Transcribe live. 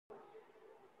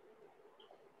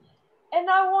And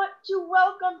I want to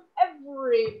welcome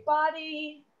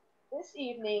everybody this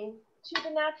evening to the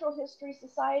Natural History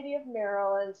Society of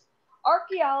Maryland's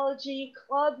Archaeology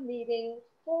Club meeting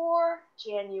for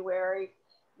January,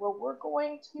 where we're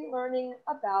going to be learning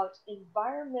about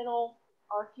environmental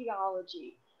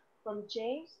archaeology from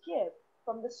James Gibb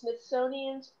from the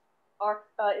Smithsonian's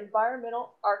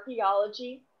Environmental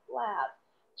Archaeology Lab.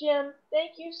 Jim,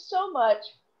 thank you so much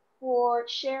for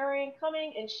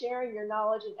coming and sharing your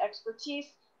knowledge and expertise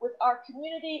with our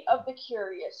community of the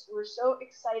curious. We're so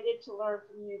excited to learn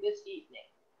from you this evening.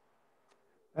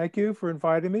 Thank you for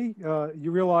inviting me.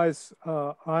 You realize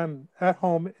I'm at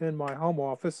home in my home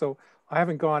office, so I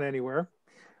haven't gone anywhere.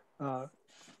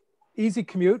 Easy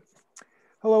commute.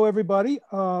 Hello, everybody.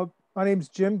 My name's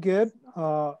Jim Gibb.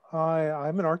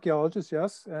 I'm an archaeologist,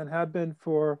 yes, and have been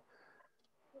for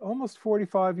almost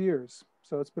 45 years,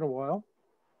 so it's been a while.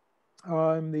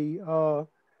 I'm the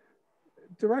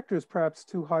director is perhaps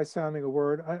too high sounding a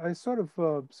word. I sort of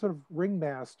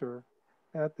ringmaster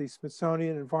at the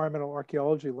Smithsonian Environmental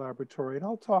Archaeology Laboratory, and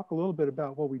I'll talk a little bit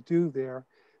about what we do there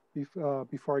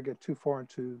before I get too far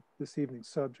into this evening's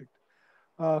subject.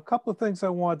 A couple of things I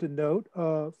wanted to note.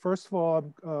 First of all,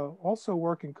 I'm also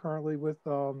working currently with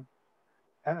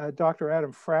Dr.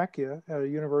 Adam Fracchia at the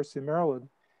University of Maryland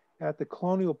at the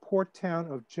colonial port town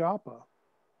of Joppa,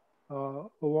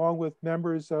 along with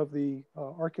members of the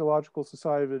Archaeological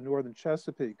Society of the Northern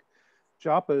Chesapeake.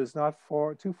 Joppa is not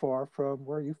too far from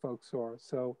where you folks are.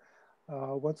 So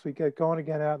once we get going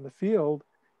again out in the field,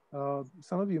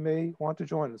 some of you may want to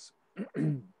join us.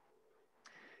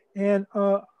 And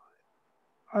I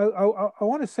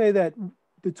want to say that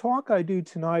the talk I do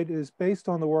tonight is based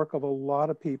on the work of a lot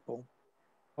of people.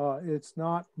 It's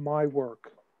not my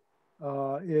work.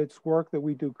 It's work that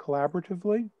we do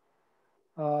collaboratively.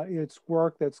 It's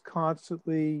work that's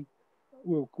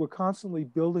we're constantly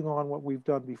building on what we've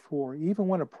done before. Even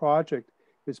when a project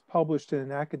is published in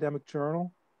an academic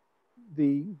journal,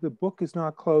 the book is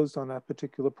not closed on that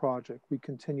particular project. We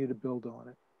continue to build on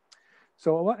it.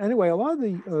 So anyway, a lot of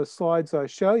the slides I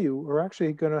show you are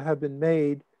actually going to have been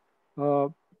made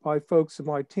by folks in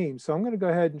my team. So I'm going to go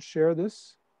ahead and share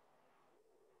this.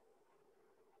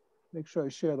 Make sure I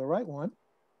share the right one.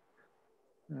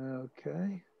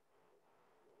 Okay.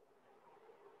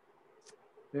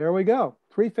 There we go.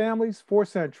 3 families, 4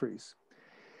 centuries.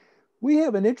 We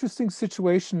have an interesting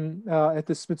situation at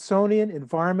the Smithsonian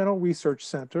Environmental Research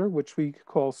Center, which we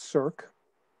call SERC.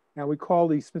 And we call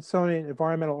the Smithsonian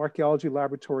Environmental Archaeology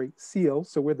Laboratory SEAL.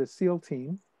 So we're the SEAL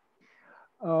team.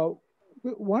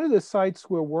 One of the sites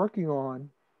we're working on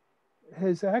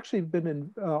has actually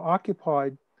been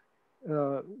occupied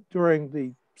during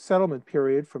the settlement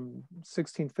period from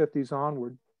 1650s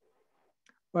onward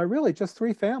by really just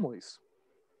 3 families.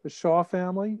 The Shaw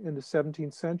family in the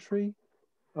 17th century,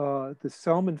 the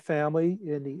Sellman family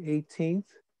in the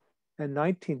 18th and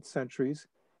 19th centuries,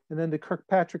 and then the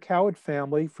Kirkpatrick Howard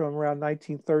family from around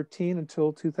 1913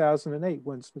 until 2008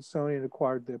 when Smithsonian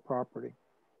acquired their property.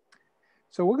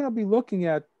 So we're going to be looking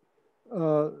at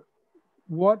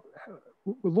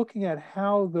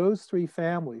how those 3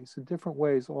 families in different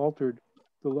ways altered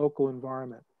the local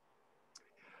environment.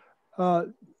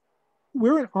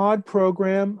 We're an odd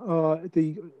program at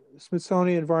the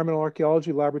Smithsonian Environmental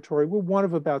Archaeology Laboratory. We're one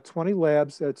of about 20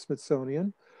 labs at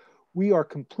Smithsonian. We are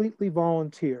completely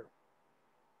volunteer,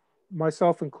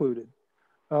 myself included.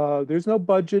 There's no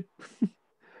budget.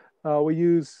 We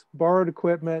use borrowed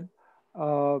equipment.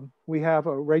 We have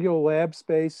a regular lab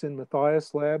space in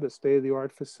Matthias Lab, a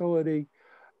state-of-the-art facility.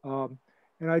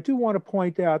 And I do want to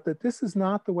point out that this is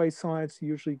not the way science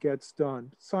usually gets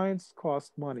done. Science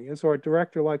costs money. As our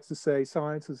director likes to say,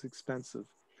 science is expensive.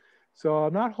 So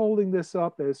I'm not holding this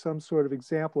up as some sort of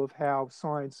example of how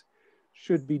science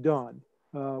should be done.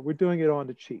 We're doing it on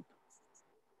the cheap.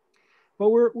 But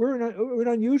we're an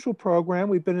unusual program.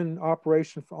 We've been in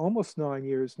operation for almost 9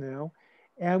 years now.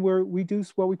 And we do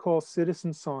what we call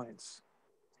citizen science.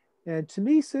 And to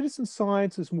me, citizen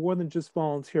science is more than just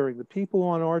volunteering. The people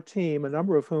on our team, a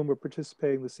number of whom are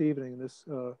participating this evening in this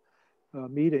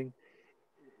meeting,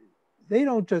 they're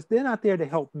not there to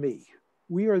help me.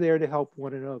 We are there to help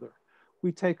one another.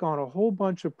 We take on a whole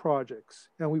bunch of projects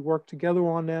and we work together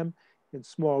on them in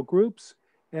small groups.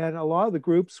 And a lot of the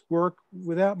groups work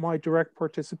without my direct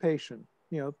participation.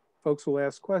 You know, folks will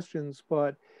ask questions,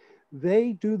 but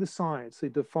they do the science. They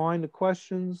define the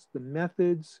questions, the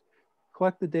methods,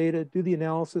 collect the data, do the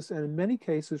analysis, and in many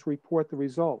cases report the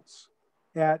results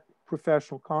at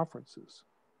professional conferences.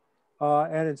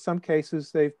 And in some cases,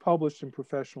 they've published in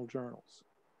professional journals.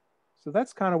 So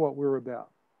that's kind of what we're about.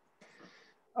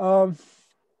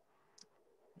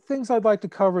 things I'd like to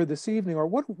cover this evening are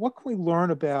what can we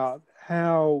learn about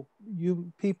how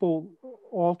people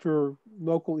alter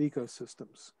local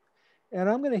ecosystems? And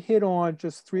I'm going to hit on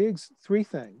just three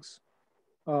things.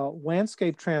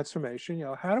 Landscape transformation,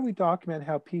 how do we document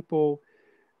how people,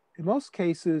 in most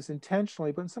cases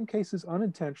intentionally, but in some cases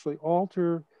unintentionally,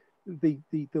 alter the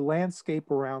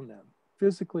landscape around them,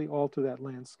 physically alter that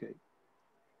landscape.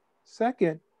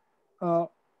 Second, how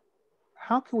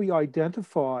can we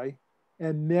identify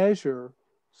and measure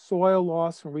soil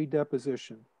loss and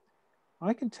redeposition?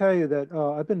 I can tell you that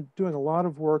I've been doing a lot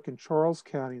of work in Charles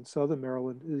County in Southern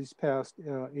Maryland these past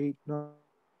 8, 9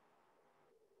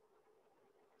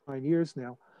 years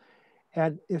now.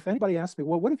 And if anybody asks me,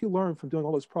 well, what have you learned from doing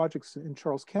all those projects in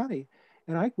Charles County?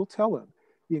 And I will tell them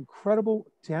the incredible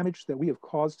damage that we have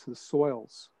caused to the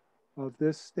soils of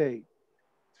this state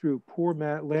through poor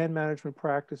land management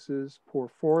practices, poor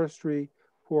forestry,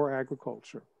 poor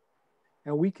agriculture.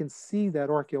 And we can see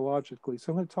that archaeologically.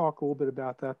 So I'm going to talk a little bit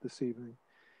about that this evening.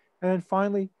 And then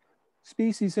finally,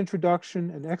 species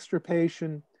introduction and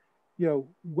extirpation.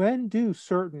 When do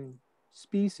certain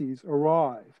species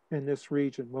arrive in this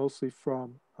region, mostly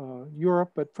from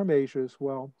Europe, but from Asia as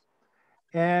well?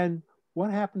 And what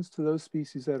happens to those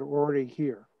species that are already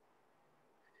here?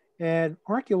 And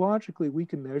archaeologically, we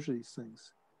can measure these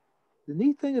things. The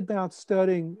neat thing about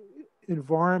studying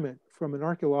environment from an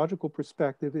archaeological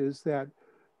perspective is that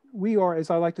we are, as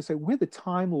I like to say, we're the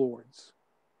time lords.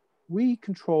 We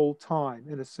control time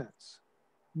in a sense.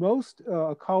 Most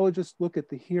ecologists look at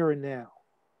the here and now,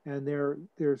 and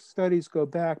their studies go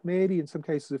back maybe in some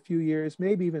cases a few years,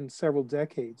 maybe even several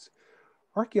decades.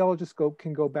 Archaeologists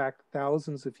can go back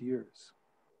thousands of years.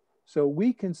 So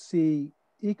we can see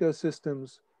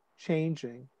ecosystems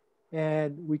changing,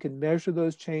 and we can measure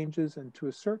those changes and to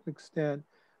a certain extent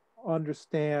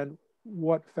understand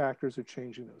what factors are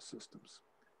changing those systems.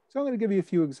 So I'm going to give you a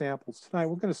few examples. Tonight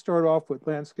we're going to start off with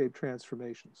landscape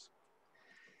transformations.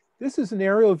 This is an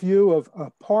aerial view of a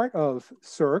part of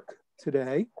SERC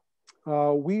today.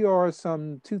 We are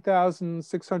some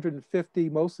 2,650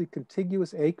 mostly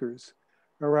contiguous acres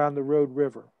around the Road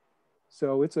River.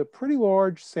 So it's a pretty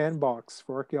large sandbox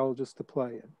for archaeologists to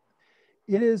play in.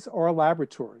 It is our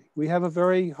laboratory. We have a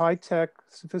very high-tech,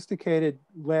 sophisticated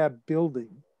lab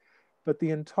building, but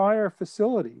the entire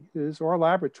facility is our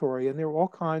laboratory, and there are all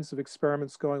kinds of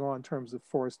experiments going on in terms of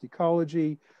forest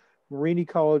ecology, marine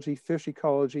ecology, fish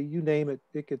ecology, you name it,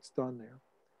 it gets done there.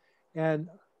 And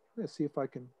let's see if I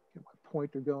can get my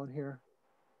pointer going here.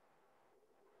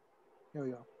 There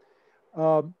we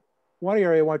go. One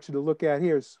area I want you to look at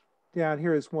here is, down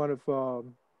here is one of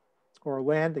our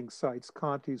landing sites,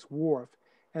 Contees Wharf.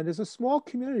 And there's a small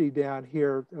community down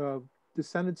here,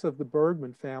 descendants of the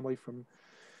Bergman family from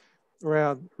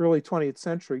around early 20th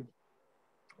century.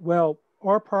 Well,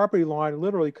 our property line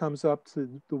literally comes up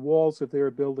to the walls of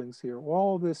their buildings here.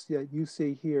 All of this that you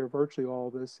see here, virtually all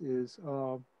of this is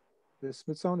the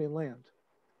Smithsonian land.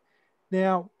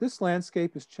 Now, this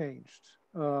landscape has changed.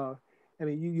 I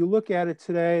mean, you look at it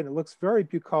today and it looks very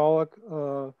bucolic,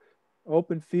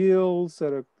 open fields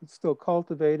that are still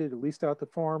cultivated, at least out to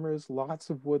farmers,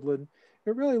 lots of woodland.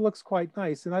 It really looks quite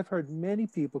nice. And I've heard many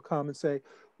people come and say,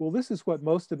 well, this is what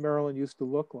most of Maryland used to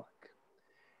look like.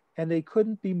 And they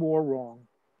couldn't be more wrong.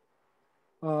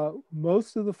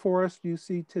 Most of the forest you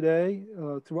see today,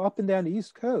 through up and down the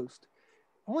East Coast,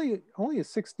 only is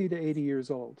 60 to 80 years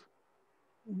old.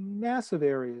 Massive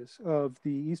areas of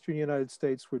the eastern United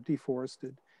States were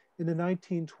deforested. In the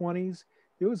 1920s,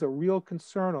 there was a real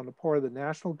concern on the part of the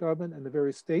national government and the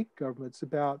various state governments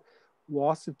about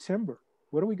loss of timber.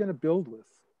 What are we going to build with?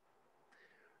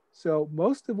 So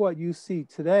most of what you see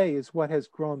today is what has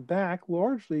grown back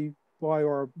largely by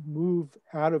our move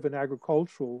out of an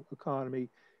agricultural economy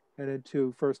and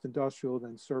into first industrial,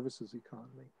 then services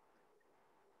economy.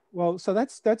 Well, so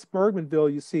that's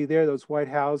Bergmanville. You see there, those white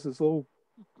houses, little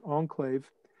enclave.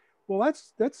 Well,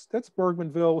 that's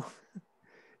Bergmanville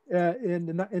in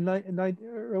the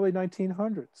early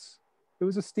 1900s. It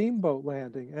was a steamboat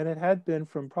landing, and it had been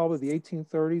from probably the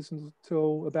 1830s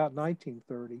until about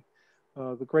 1930.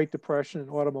 The Great Depression and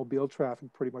automobile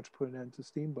traffic pretty much put an end to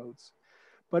steamboats.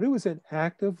 But it was an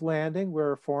active landing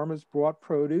where farmers brought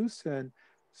produce, and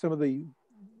some of the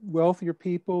wealthier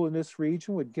people in this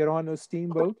region would get on those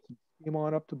steamboats and steam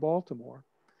on up to Baltimore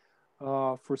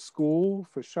for school,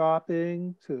 for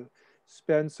shopping, to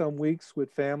spend some weeks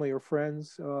with family or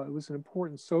friends. It was an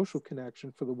important social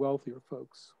connection for the wealthier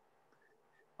folks.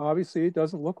 Obviously, it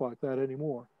doesn't look like that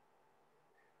anymore.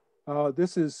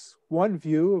 This is one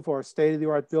view of our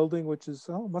state-of-the-art building, which is,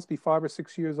 must be 5 or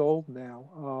 6 years old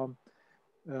now.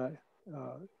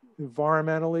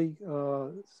 environmentally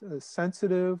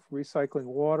sensitive, recycling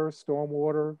water,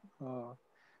 stormwater,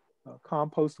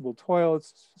 compostable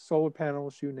toilets, solar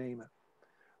panels, you name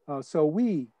it. So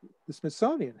we, the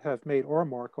Smithsonian, have made our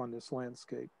mark on this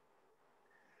landscape.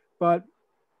 But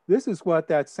this is what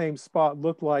that same spot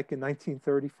looked like in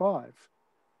 1935.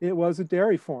 It was a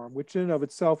dairy farm, which in and of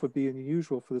itself would be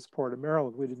unusual for this part of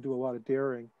Maryland. We didn't do a lot of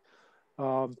dairying.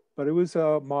 But it was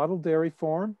a model dairy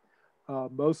farm.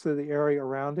 Most of the area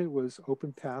around it was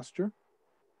open pasture.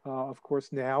 Of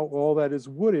course, now all that is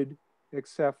wooded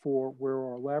except for where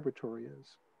our laboratory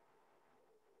is.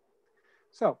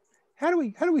 So how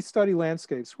do we study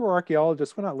landscapes? We're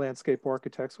archaeologists, we're not landscape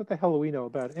architects. What the hell do we know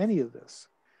about any of this?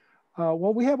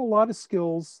 Well, we have a lot of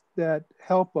skills that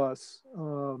help us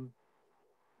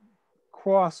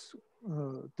cross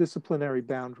disciplinary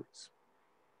boundaries.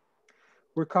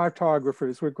 We're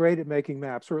cartographers, we're great at making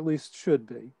maps, or at least should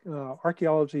be.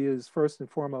 Archaeology is first and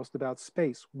foremost about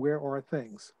space. Where are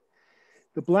things?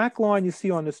 The black line you see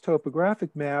on this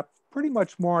topographic map pretty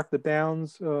much mark the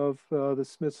bounds of the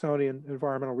Smithsonian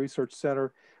Environmental Research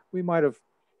Center. We might have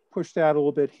pushed out a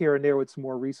little bit here and there with some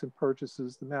more recent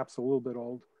purchases. The map's a little bit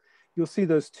old. You'll see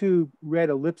those two red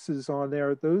ellipses on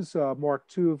there. Those mark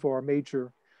two of our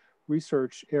major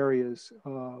research areas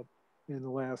in the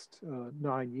last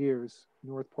 9 years,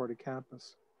 north part of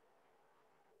campus.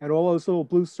 And all those little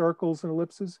blue circles and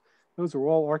ellipses, those are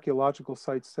all archaeological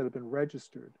sites that have been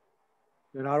registered.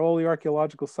 They're not all the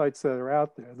archaeological sites that are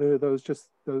out there. They're those just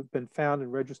that have been found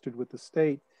and registered with the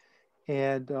state.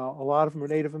 And a lot of them are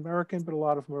Native American, but a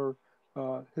lot of them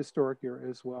are historic here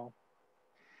as well.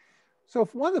 So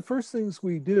one of the first things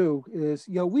we do is,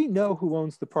 we know who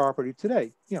owns the property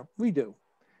today. We do.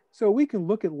 So we can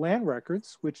look at land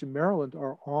records, which in Maryland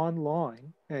are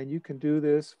online, and you can do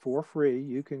this for free.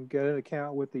 You can get an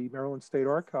account with the Maryland State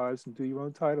Archives and do your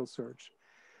own title search.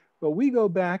 But we go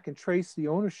back and trace the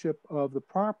ownership of the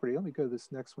property. Let me go to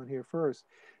this next one here first.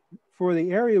 For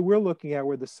the area we're looking at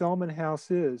where the Sellman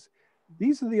house is,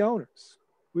 these are the owners.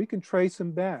 We can trace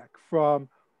them back from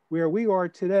where we are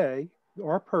today,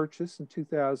 our purchase in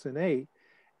 2008,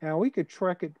 and we could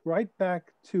track it right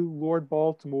back to Lord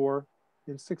Baltimore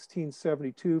in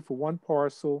 1672 for one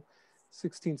parcel,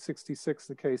 1666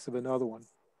 in the case of another one.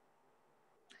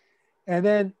 And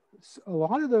then a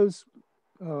lot of those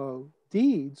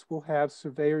deeds will have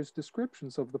surveyor's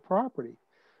descriptions of the property.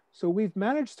 So we've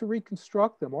managed to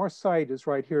reconstruct them. Our site is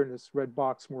right here in this red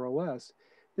box, more or less.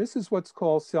 This is what's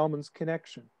called Sellmans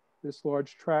Connection, this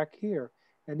large tract here.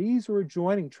 And these are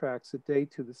adjoining tracts that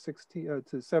date to the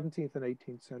 17th and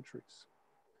 18th centuries.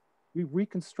 We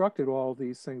reconstructed all of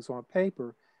these things on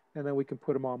paper, and then we can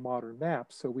put them on modern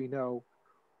maps so we know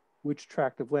which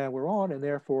tract of land we're on and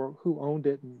therefore who owned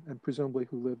it and presumably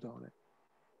who lived on it.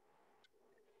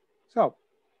 So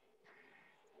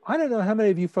I don't know how many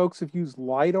of you folks have used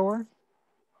LiDAR.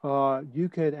 You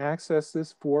can access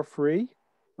this for free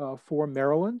for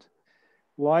Maryland.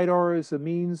 LiDAR is a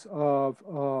means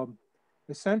of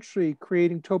essentially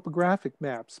creating topographic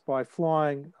maps by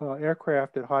flying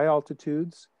aircraft at high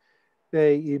altitudes.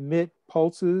 They emit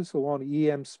pulses along the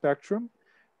EM spectrum.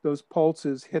 Those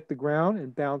pulses hit the ground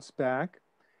and bounce back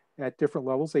at different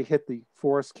levels. They hit the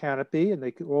forest canopy and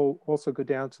they can also go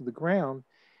down to the ground.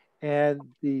 And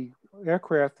the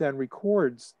aircraft then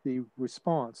records the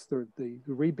response, the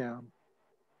rebound.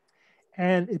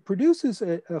 And it produces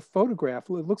a photograph.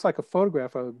 It looks like a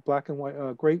photograph, a black and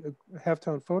white, great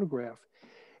halftone photograph.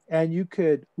 And you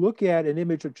could look at an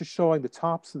image of just showing the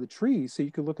tops of the trees. So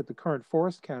you could look at the current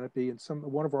forest canopy, and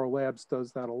one of our labs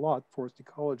does that a lot, forest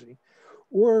ecology.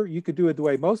 Or you could do it the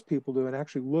way most people do and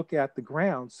actually look at the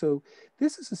ground. So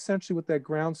this is essentially what that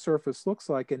ground surface looks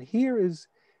like. And here is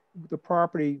the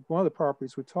property, one of the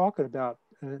properties we're talking about,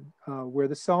 where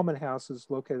the Sellman house is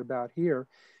located about here.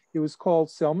 It was called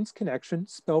Sellmans Connection,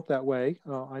 spelt that way.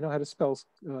 I know how to spell,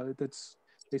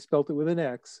 they spelt it with an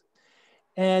X.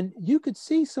 And you could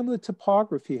see some of the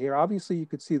topography here. Obviously, you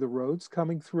could see the roads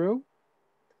coming through.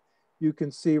 You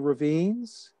can see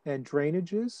ravines and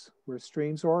drainages where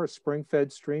streams are,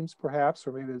 spring-fed streams perhaps,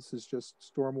 or maybe this is just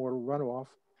stormwater runoff.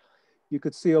 You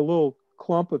could see a little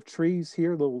clump of trees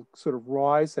here, a little sort of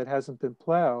rise that hasn't been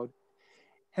plowed.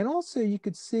 And also you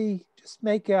could see, just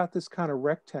make out this kind of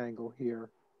rectangle here.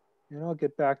 And I'll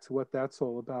get back to what that's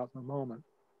all about in a moment.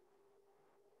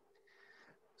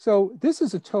 So this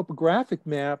is a topographic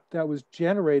map that was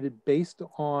generated based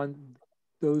on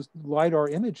those LiDAR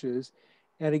images.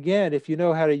 And again, if you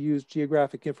know how to use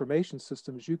geographic information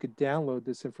systems, you could download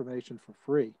this information for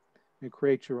free and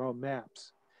create your own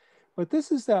maps. But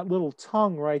this is that little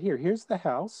tongue right here. Here's the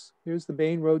house. Here's the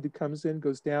main road that comes in,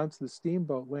 goes down to the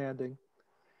steamboat landing.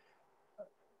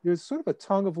 There's sort of a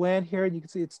tongue of land here, and you can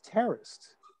see it's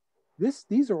terraced.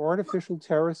 These are artificial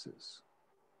terraces.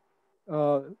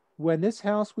 When this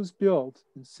house was built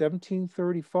in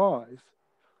 1735,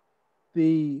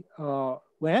 the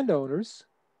landowners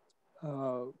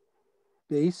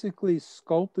basically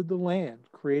sculpted the land,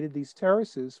 created these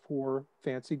terraces for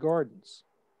fancy gardens.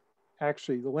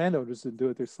 Actually, the landowners didn't do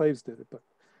it, their slaves did it,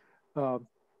 but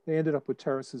they ended up with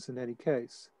terraces in any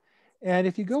case. And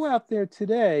if you go out there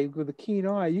today with a keen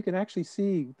eye, you can actually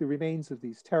see the remains of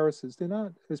these terraces. They're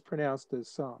not as pronounced as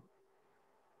some.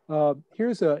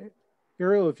 Here's an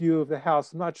aerial view of the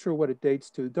house. I'm not sure what it dates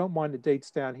to. Don't mind the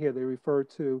dates down here. They refer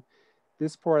to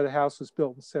this part of the house was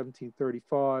built in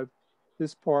 1735.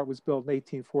 This part was built in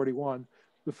 1841.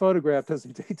 The photograph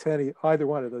doesn't date to either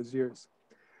one of those years.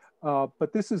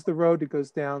 But this is the road that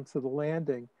goes down to the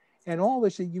landing. And all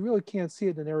this, you really can't see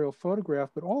it in an aerial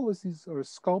photograph, but all of these are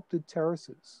sculpted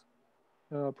terraces.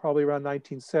 Probably around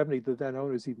 1970, the then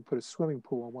owners even put a swimming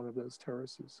pool on one of those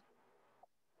terraces.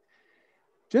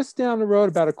 Just down the road,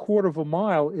 about a quarter of a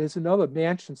mile, is another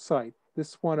mansion site.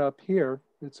 This one up here,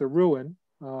 it's a ruin,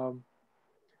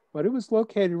 but it was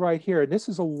located right here. And this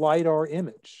is a LiDAR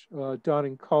image done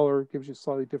in color, gives you a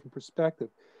slightly different perspective.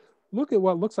 Look at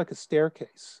what looks like a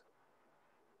staircase.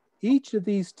 Each of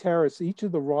these terraces, each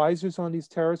of the risers on these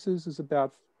terraces is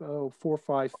about 4 or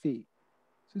 5 feet.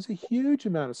 So there's a huge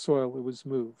amount of soil that was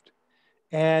moved.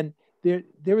 And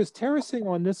there was terracing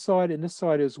on this side and this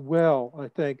side as well, I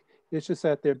think. It's just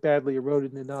that they're badly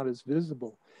eroded and not as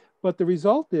visible. But the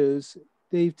result is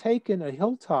they've taken a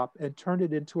hilltop and turned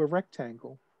it into a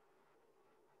rectangle.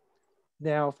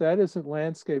 Now, if that isn't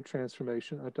landscape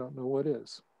transformation, I don't know what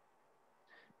is.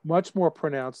 Much more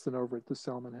pronounced than over at the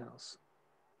Sellman House.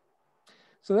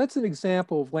 So that's an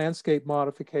example of landscape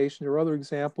modification. There are other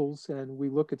examples, and we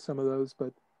look at some of those,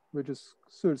 but we're just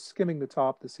sort of skimming the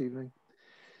top this evening.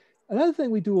 Another thing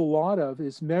we do a lot of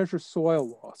is measure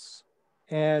soil loss.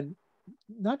 And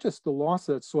not just the loss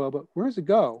of that soil, but where does it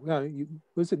go? Now,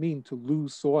 what does it mean to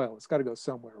lose soil? It's got to go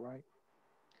somewhere, right?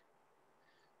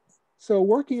 So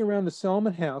working around the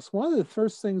Sellman House, one of the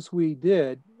first things we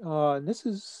did, and this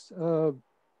is, you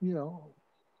know,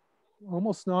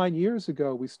 almost 9 years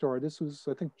ago we started. This was,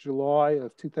 I think, July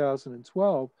of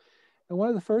 2012. And one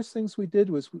of the first things we did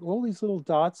was all these little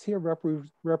dots here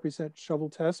represent shovel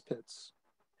test pits.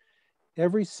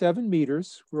 Every 7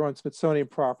 meters, we're on Smithsonian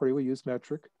property, we use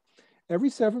metric. Every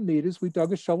 7 meters, we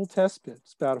dug a shovel test pit.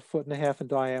 It's about 1.5 feet in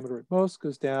diameter at most,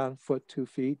 goes down 1 foot, 2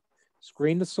 feet.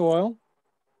 Screen the soil,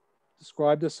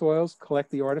 describe the soils,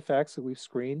 collect the artifacts that we've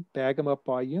screened, bag them up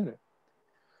by unit.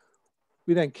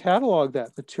 We then catalog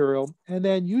that material, and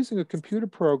then using a computer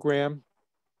program,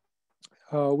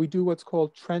 we do what's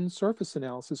called trend surface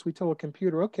analysis. We tell a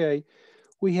computer, okay,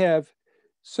 we have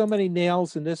so many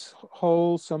nails in this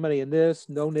hole, so many in this,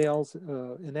 no nails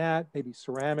in that, maybe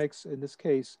ceramics, in this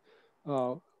case,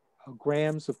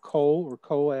 grams of coal or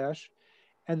coal ash.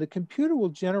 And the computer will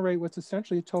generate what's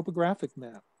essentially a topographic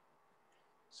map.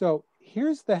 So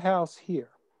here's the house here.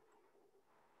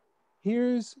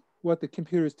 Here's what the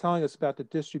computer is telling us about the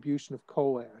distribution of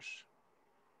coal ash.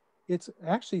 It's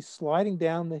actually sliding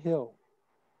down the hill.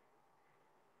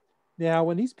 Now,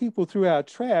 when these people threw out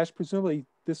trash, presumably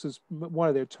this was one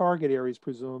of their target areas,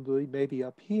 presumably, maybe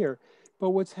up here. But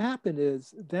what's happened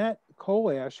is that coal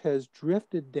ash has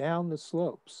drifted down the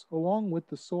slopes along with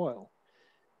the soil.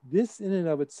 This in and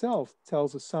of itself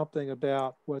tells us something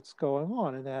about what's going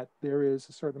on, and that there is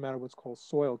a certain amount of what's called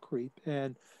soil creep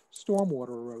and stormwater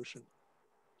erosion.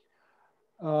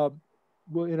 Well,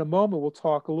 in a moment, we'll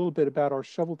talk a little bit about our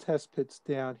shovel test pits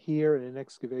down here and an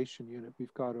excavation unit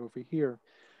we've got over here.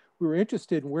 We were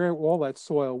interested in where all that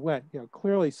soil went. You know,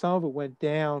 clearly some of it went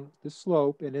down the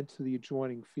slope and into the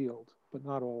adjoining field, but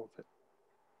not all of it.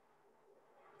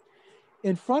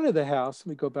 In front of the house,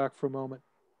 let me go back for a moment.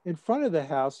 In front of the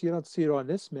house, you don't see it on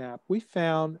this map, we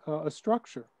found a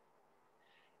structure.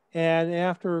 And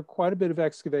after quite a bit of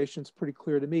excavation, it's pretty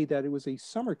clear to me that it was a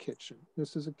summer kitchen.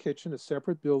 This is a kitchen, a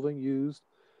separate building used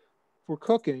for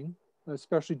cooking,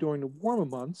 especially during the warmer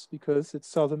months, because it's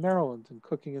Southern Maryland, and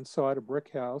cooking inside a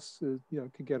brick house, you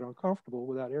know, could get uncomfortable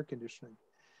without air conditioning.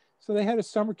 So they had a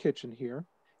summer kitchen here,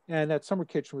 and that summer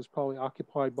kitchen was probably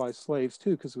occupied by slaves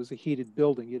too, because it was a heated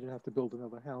building. You didn't have to build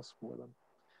another house for them.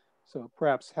 So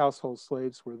perhaps household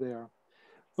slaves were there.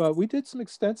 But we did some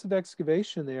extensive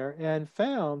excavation there and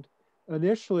found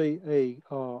initially a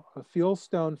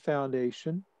fieldstone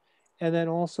foundation and then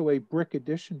also a brick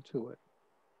addition to it.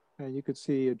 And you could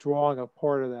see a drawing of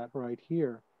part of that right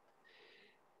here.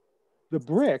 The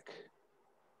brick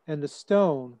and the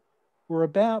stone were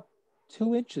about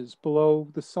 2 inches below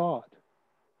the sod.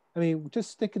 I mean,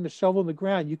 just sticking the shovel in the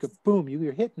ground, you could, boom,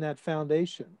 you're hitting that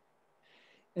foundation.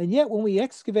 And yet when we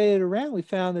excavated around, we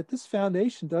found that this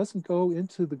foundation doesn't go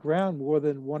into the ground more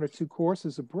than 1 or 2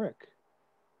 courses of brick.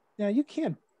 Now you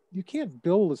can't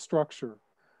build a structure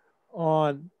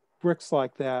on bricks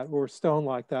like that or stone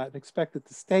like that and expect it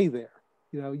to stay there.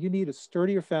 You know, you need a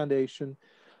sturdier foundation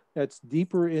that's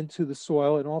deeper into the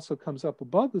soil and also comes up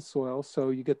above the soil, so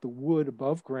you get the wood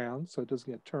above ground so it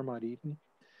doesn't get termite eaten.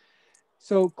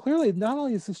 So clearly, not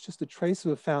only is this just a trace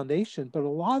of a foundation, but a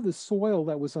lot of the soil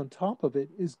that was on top of it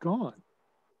is gone.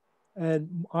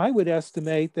 And I would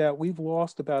estimate that we've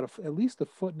lost about at least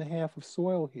 1.5 feet of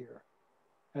soil here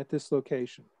at this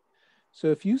location. So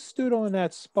if you stood on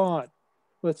that spot,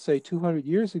 let's say 200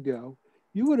 years ago,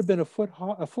 you would have been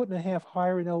 1.5 feet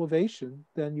higher in elevation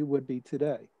than you would be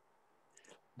today.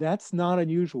 That's not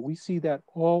unusual. We see that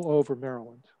all over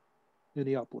Maryland in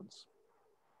the uplands.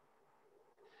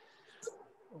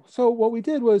 So what we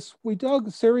did was we dug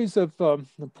a series of, I'm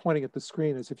pointing at the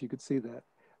screen as if you could see that,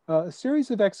 a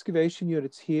series of excavation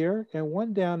units here and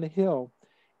one down the hill.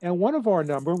 And one of our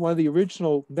one of the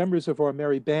original members of our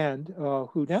merry band,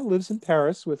 who now lives in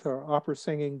Paris with her opera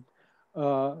singing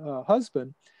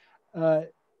husband,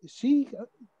 she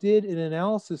did an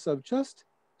analysis of just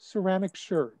ceramic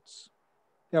sherds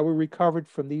that were recovered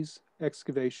from these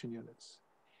excavation units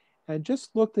and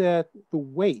just looked at the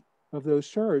weight of those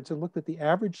sherds and looked at the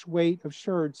average weight of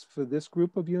sherds for this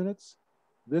group of units,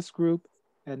 this group,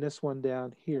 and this one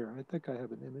down here. I think I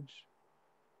have an image.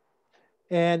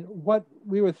 And what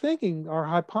we were thinking, our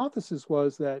hypothesis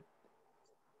was that,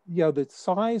 you know, the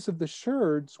size of the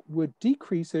sherds would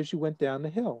decrease as you went down the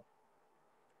hill.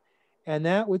 And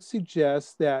that would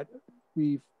suggest that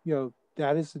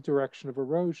that is the direction of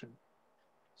erosion.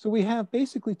 So we have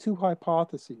basically 2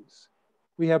 hypotheses.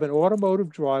 We have an automotive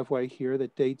driveway here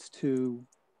that dates to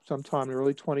sometime in the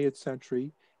early 20th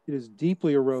century. It is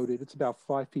deeply eroded. It's about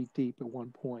 5 feet deep at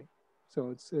one point. So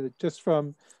it's just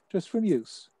from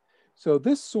use. So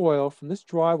this soil from this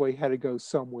driveway had to go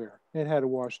somewhere. It had to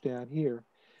wash down here.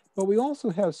 But we also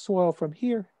have soil from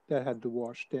here that had to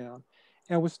wash down.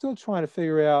 And we're still trying to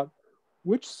figure out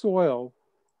which soil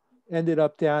ended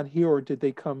up down here, or did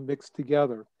they come mixed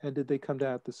together? And did they come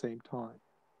down at the same time?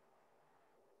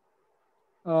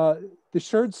 The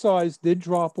sherd size did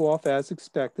drop off as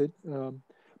expected.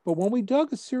 But when we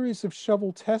dug a series of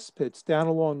shovel test pits down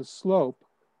along the slope,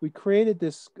 we created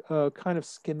this kind of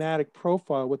schematic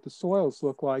profile, what the soils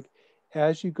look like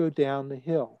as you go down the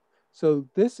hill. So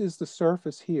this is the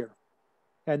surface here.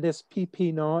 And this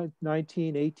PP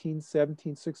 19, 18,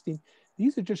 17, 16,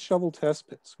 these are just shovel test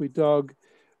pits. We dug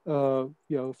a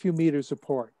few meters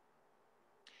apart.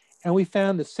 And we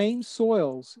found the same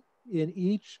soils in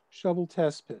each shovel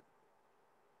test pit.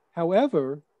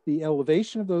 However, the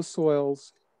elevation of those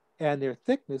soils and their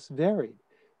thickness varied.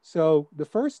 So the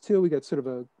first 2, we got sort of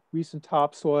a recent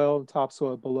topsoil and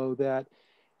topsoil below that.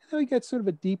 And then we get sort of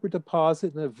a deeper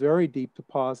deposit and a very deep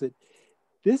deposit.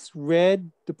 This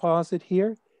red deposit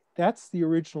here, that's the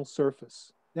original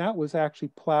surface. That was actually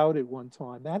plowed at one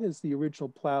time. That is the original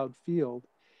plowed field.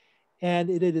 And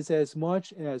it is as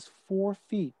much as 4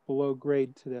 feet below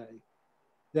grade today.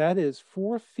 That is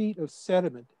 4 feet of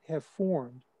sediment have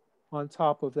formed on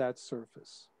top of that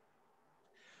surface.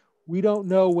 We don't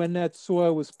know when that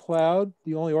soil was plowed.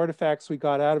 The only artifacts we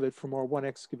got out of it from our one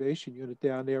excavation unit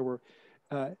down there were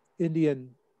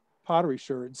Indian pottery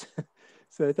sherds.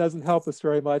 So it doesn't help us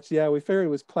very much. Yeah, we figured it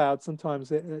was plowed sometime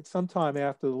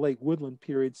after the late woodland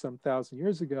period some 1,000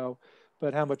 years ago,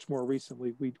 but how much more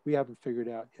recently, we haven't figured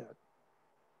out yet.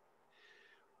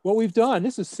 What we've done,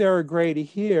 this is Sarah Grady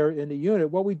here in the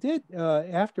unit. What we did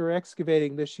after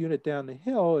excavating this unit down the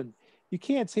hill, and you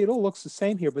can't see, it all looks the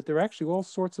same here, but there are actually all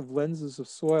sorts of lenses of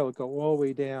soil that go all the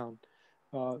way down,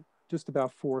 just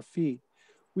about 4 feet.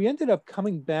 We ended up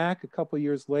coming back a couple of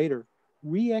years later,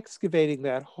 re-excavating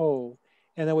that hole.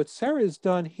 And then what Sarah has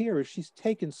done here is she's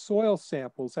taken soil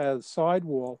samples out of the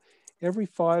sidewall every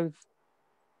 5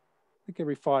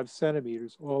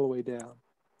 centimeters all the way down,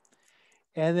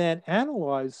 and then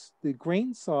analyze the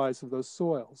grain size of those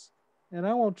soils. And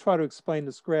I won't try to explain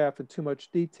this graph in too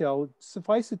much detail.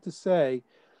 Suffice it to say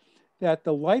that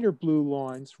the lighter blue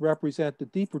lines represent the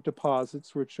deeper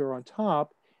deposits, which are on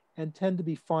top and tend to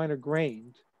be finer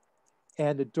grained.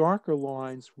 And the darker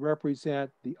lines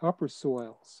represent the upper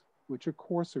soils, which are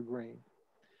coarser grained.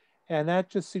 And that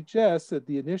just suggests that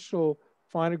the initial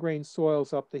finer grained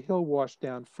soils up the hill washed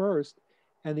down first,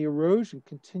 and the erosion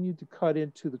continued to cut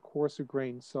into the coarser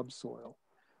grained subsoil.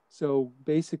 So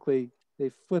basically, they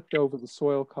flipped over the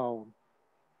soil column.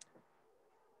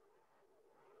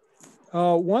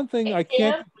 One thing I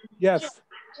can't, yes.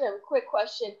 Jim, quick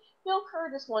question. Bill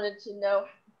Curtis wanted to know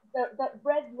that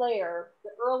red layer, the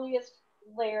earliest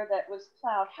layer that was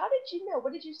plowed. How did you know?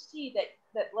 What did you see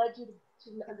that led you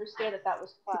to understand that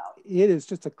was plowed? It is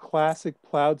just a classic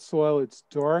plowed soil. It's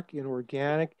dark and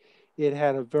organic. It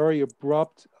had a very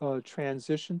abrupt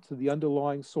transition to the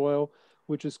underlying soil,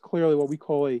 which is clearly what we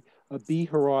call a B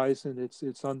horizon.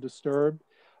 It's undisturbed.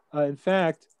 In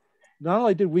fact, not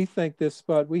only did we think this,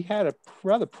 but we had a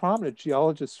rather prominent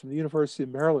geologist from the University of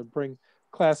Maryland bring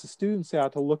a class of students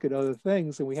out to look at other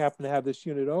things, and we happened to have this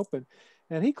unit open.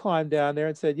 And he climbed down there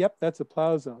and said, yep, that's a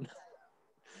plow zone.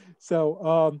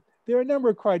 So there are a number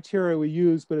of criteria we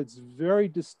use, but it's very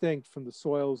distinct from the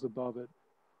soils above it.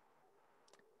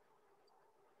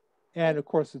 And of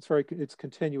course, it's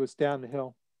continuous down the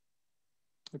hill.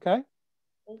 Okay?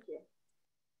 Thank you.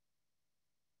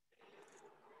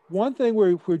 One thing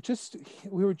we were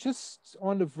just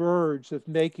on the verge of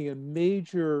making a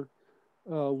major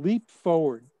leap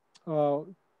forward.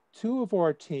 Two of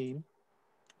our team,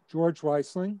 George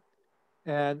Reisling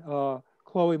and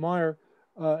Chloe Meyer,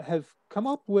 have come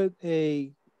up with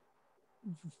a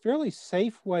fairly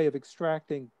safe way of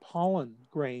extracting pollen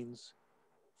grains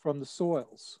from the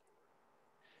soils.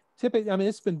 Typically, I mean,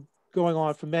 it's been going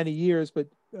on for many years, but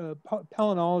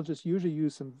palynologists usually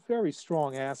use some very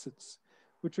strong acids,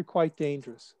 which are quite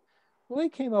dangerous. Well, they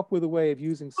came up with a way of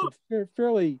using some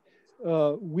fairly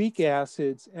weak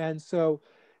acids. And so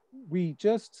we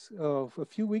just, a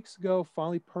few weeks ago,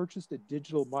 finally purchased a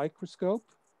digital microscope.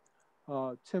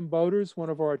 Tim Boders, one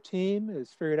of our team,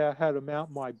 has figured out how to mount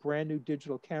my brand new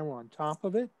digital camera on top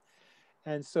of it.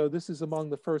 And so this is among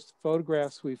the first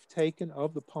photographs we've taken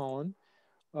of the pollen.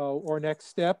 Our next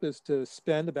step is to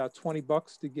spend about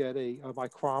 $20 to get a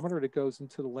micrometer that goes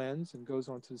into the lens and goes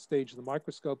onto the stage of the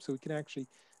microscope so we can actually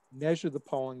measure the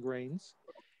pollen grains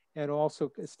and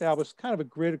also establish kind of a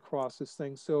grid across this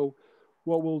thing. So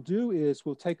what we'll do is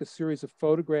we'll take a series of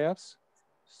photographs,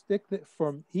 stick that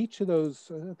from each of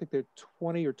those, I think there are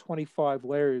 20 or 25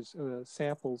 layers,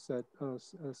 samples that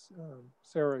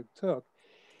Sarah took,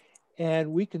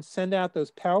 and we can send out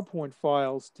those PowerPoint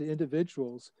files to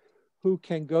individuals who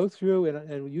can go through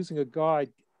and using a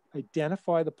guide,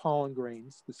 identify the pollen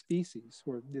grains, the species,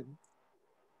 or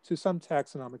to some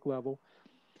taxonomic level,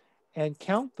 and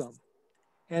count them.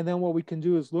 And then what we can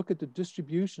do is look at the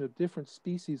distribution of different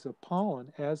species of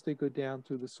pollen as they go down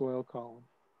through the soil column.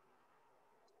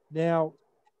 Now,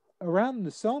 around the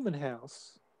Sellman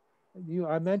house,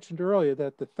 I mentioned earlier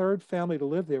that the third family to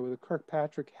live there was the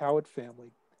Kirkpatrick Howitt family.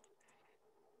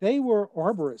 They were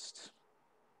arborists.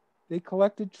 They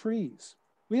collected trees.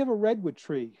 We have a redwood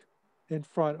tree in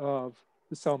front of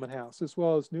the Sellman house, as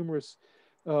well as numerous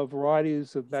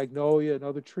varieties of magnolia and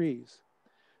other trees.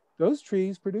 Those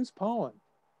trees produce pollen.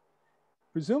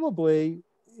 Presumably,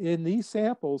 in these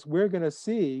samples, we're going to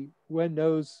see when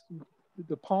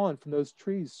the pollen from those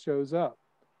trees shows up.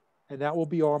 And that will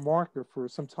be our marker for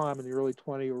some time in the early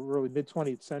 20th or early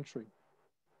mid-20th century.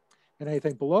 And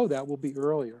anything below that will be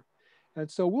earlier. And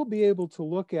so we'll be able to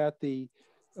look at the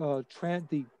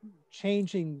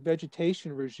changing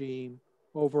vegetation regime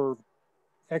over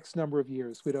X number of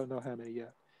years. We don't know how many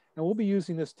yet. And we'll be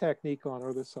using this technique on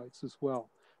other sites as well.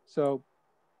 So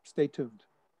stay tuned.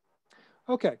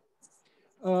 Okay.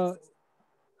 I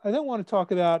then want to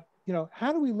talk about,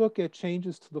 how do we look at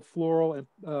changes to the floral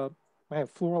and I have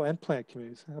floral and plant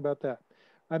communities. How about that?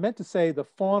 I meant to say the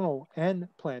faunal and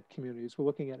plant communities. We're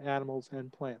looking at animals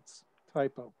and plants.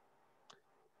 Typo.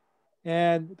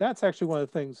 And that's actually one of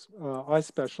the things I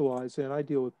specialize in. I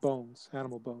deal with bones,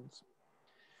 animal bones.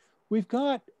 We've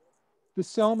got the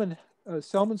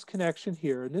Sellmans Connection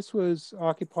here, and this was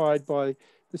occupied by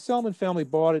the Sellman family.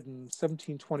 Bought it in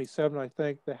 1727, I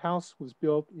think. The house was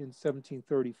built in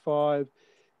 1735.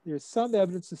 There's some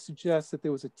evidence to suggest that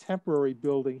there was a temporary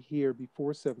building here before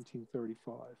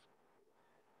 1735.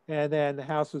 And then the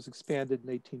house was expanded in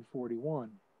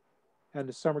 1841. And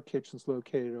the summer kitchen's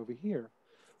located over here.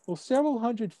 Well, several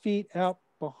hundred feet out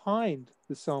behind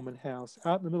the Sellman house,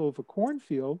 out in the middle of a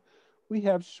cornfield, we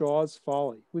have Shaws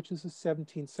Folly, which is a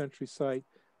 17th century site.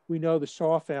 We know the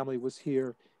Shaw family was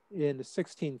here in the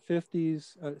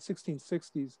 1650s,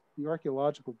 1660s. The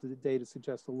archaeological data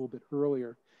suggests a little bit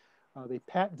earlier. They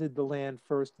patented the land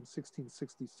first in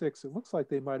 1666. It looks like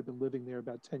they might have been living there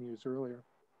about 10 years earlier.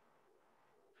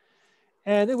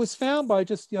 And it was found by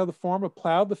just, the farmer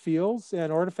plowed the fields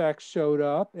and artifacts showed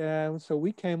up. And so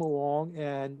we came along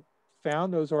and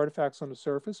found those artifacts on the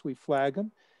surface. We flagged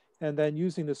them and then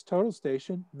using this total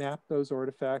station, map those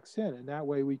artifacts in. And that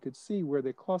way we could see where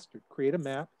they clustered, create a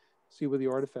map, see where the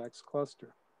artifacts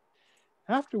cluster.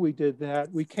 After we did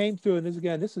that, we came through, and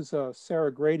this is a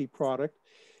Sarah Grady product.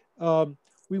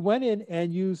 We went in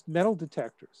and used metal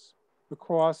detectors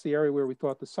across the area where we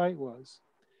thought the site was.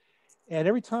 And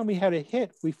every time we had a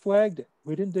hit, we flagged it.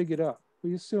 We didn't dig it up.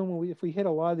 We assume if we hit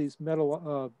a lot of these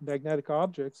metal magnetic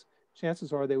objects,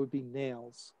 chances are they would be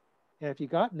nails. And if you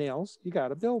got nails, you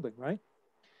got a building, right?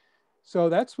 So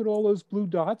that's what all those blue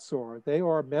dots are. They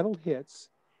are metal hits.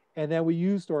 And then we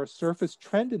used our surface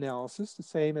trend analysis, the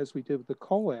same as we did with the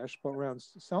coal ash around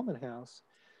Sellman House,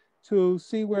 to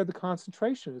see where the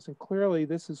concentration is. And clearly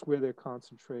this is where they're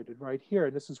concentrated, right here.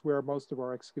 And this is where most of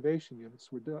our excavation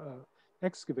units were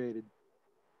excavated.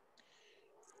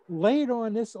 Laid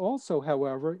on this also,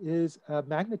 however, is a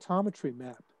magnetometry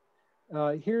map.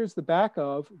 Here's the back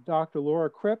of Dr. Laura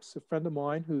Cripps, a friend of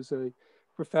mine who's a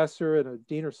professor and a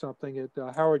dean or something at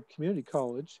Howard Community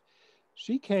College.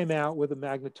 She came out with a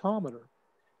magnetometer,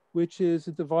 which is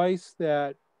a device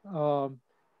that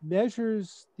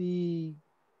measures the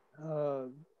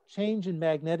change in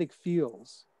magnetic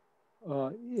fields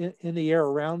in the air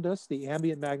around us, the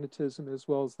ambient magnetism as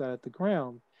well as that at the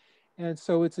ground. And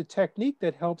so it's a technique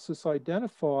that helps us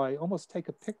identify, almost take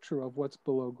a picture of what's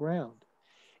below ground.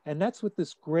 And that's what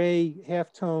this gray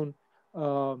halftone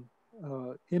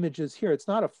image is here. It's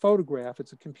not a photograph,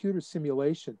 it's a computer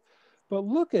simulation. But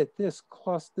look at this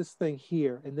thing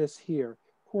here and this here,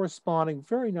 corresponding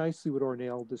very nicely with our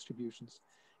nail distributions.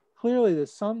 Clearly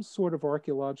there's some sort of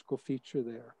archaeological feature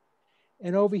there.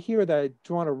 And over here that I've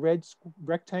drawn a red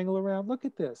rectangle around, look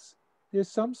at this. There's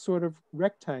some sort of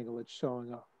rectangle that's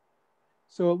showing up.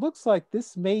 So it looks like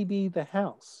this may be the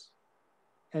house.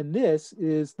 And this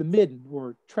is the midden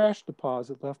or trash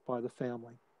deposit left by the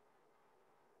family.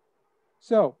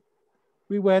 So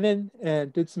we went in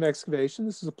and did some excavation.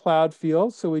 This is a plowed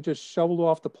field. So we just shoveled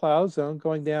off the plow zone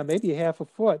going down maybe 1/2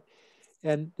 foot.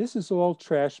 And this is all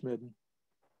trash midden.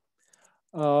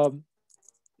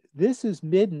 This is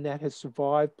midden that has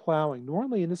survived plowing.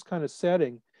 Normally in this kind of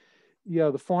setting,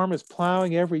 the farmers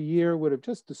plowing every year would have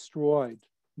just destroyed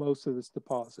most of this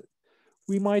deposit.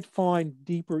 We might find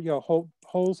deeper,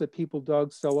 holes that people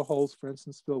dug, cellar holes, for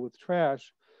instance, filled with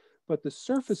trash. But the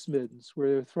surface middens where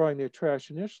they're throwing their trash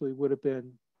initially would have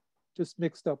been just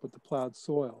mixed up with the plowed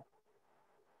soil.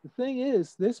 The thing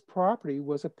is, this property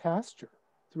was a pasture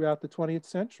throughout the 20th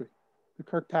century. The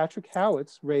Kirkpatrick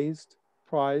Howitts raised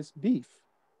prize beef.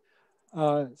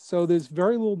 So there's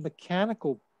very little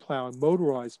mechanical plowing,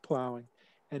 motorized plowing.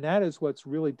 And that is what's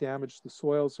really damaged the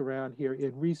soils around here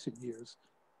in recent years.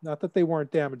 Not that they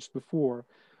weren't damaged before,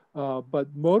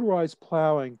 but motorized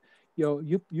plowing,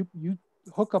 you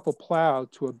hook up a plow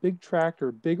to a big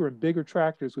tractor, bigger and bigger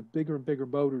tractors with bigger and bigger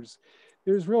motors.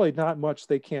 There's really not much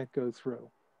they can't go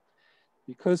through.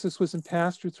 Because this was in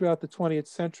pasture throughout the 20th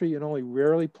century and only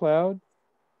rarely plowed,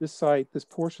 this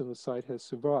portion of the site has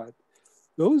survived.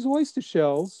 Those oyster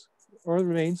shells are the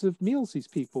remains of meals these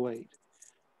people ate.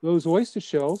 Those oyster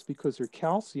shells, because they're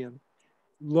calcium,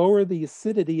 lower the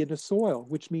acidity in the soil,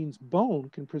 which means bone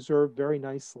can preserve very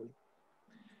nicely.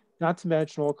 Not to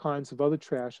mention all kinds of other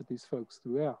trash that these folks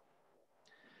threw out.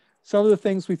 Some of the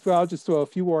things we threw out, just throw a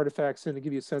few artifacts in to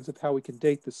give you a sense of how we can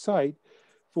date the site.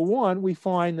 For one, we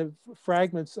find the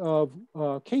fragments of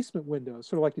casement windows,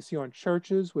 sort of like you see on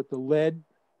churches with the lead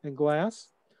and glass.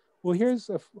 Well, here's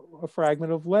a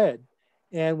fragment of lead.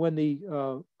 And when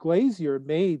the glazier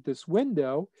made this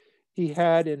window, he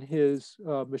had in his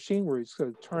machine where he's sort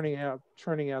of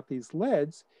churning out these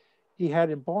leads, he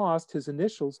had embossed his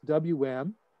initials,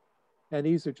 WM, and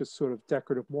these are just sort of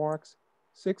decorative marks,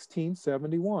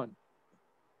 1671.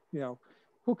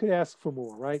 Who could ask for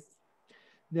more, right?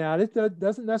 Now, that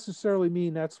doesn't necessarily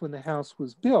mean that's when the house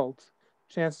was built.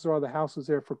 Chances are the house was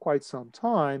there for quite some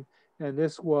time, and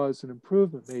this was an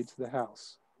improvement made to the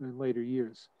house in later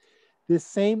years. This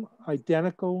same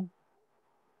identical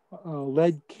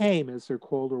lead came, as they're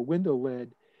called, or window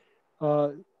lead,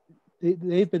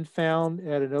 they've been found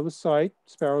at another site,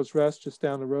 Sparrows Rest, just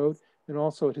down the road, and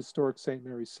also at historic St.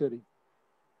 Mary's City.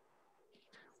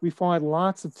 We find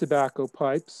lots of tobacco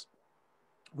pipes.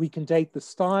 We can date the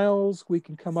styles. We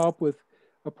can come up with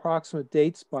approximate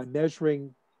dates by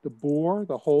measuring the bore,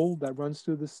 the hole that runs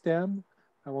through the stem.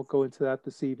 I won't go into that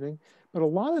this evening. But a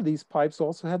lot of these pipes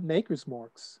also have maker's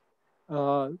marks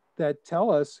that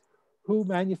tell us who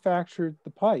manufactured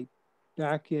the pipe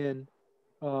back in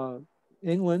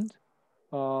England,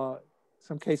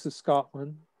 some cases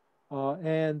Scotland,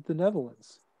 and the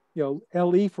Netherlands.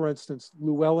 LE, for instance,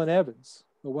 Llewellyn Evans,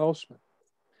 the Welshman.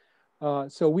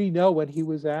 So we know when he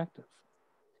was active.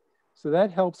 So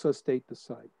that helps us date the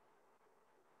site.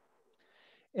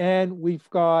 And we've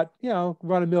got, you know,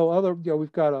 run-of-mill other, you know,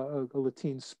 we've got a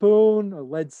lateen spoon, a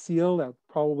lead seal that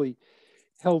probably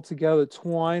held together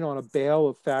twine on a bale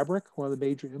of fabric. One of the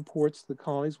major imports to the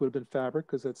colonies would have been fabric,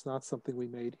 because that's not something we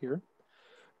made here.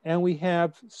 And we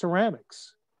have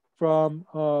ceramics from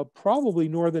probably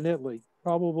northern Italy,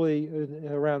 probably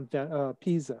around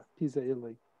Pisa,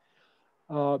 Italy.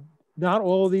 Not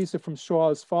all of these are from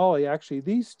Shaws Folly. Actually,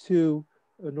 these two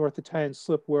North Italian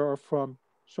slipware are from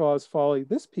Shaws Folly.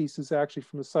 This piece is actually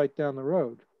from the site down the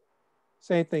road.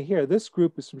 Same thing here. This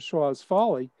group is from Shaws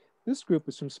Folly. This group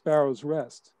is from Sparrows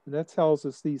Rest. And that tells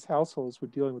us these households were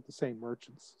dealing with the same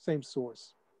merchants, same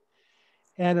source.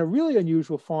 And a really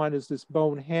unusual find is this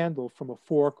bone handle from a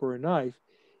fork or a knife.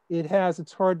 It has,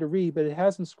 it's hard to read, but it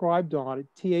has inscribed on it,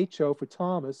 THO for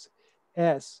Thomas,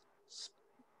 S-P-A-R-O-W,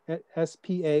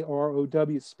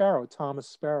 Sparrow, Thomas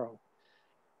Sparrow.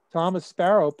 Thomas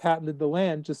Sparrow patented the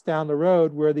land just down the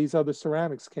road where these other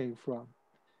ceramics came from.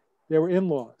 They were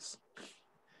in-laws.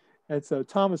 And so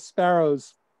Thomas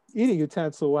Sparrow's eating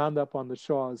utensil wound up on the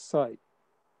Shaws site.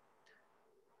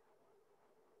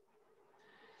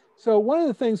 So one of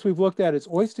the things we've looked at is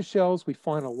oyster shells. We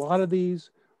find a lot of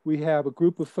these. We have a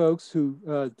group of folks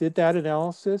who did that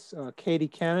analysis. Katie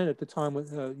Cannon, at the time,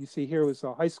 you see here, was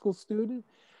a high school student,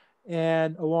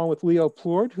 and along with Leo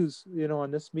Plourde, who's, you know,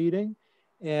 on this meeting.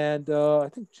 And I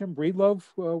think Jim Breedlove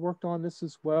worked on this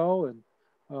as well, and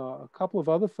a couple of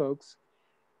other folks.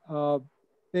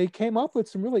 They came up with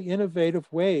some really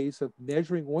innovative ways of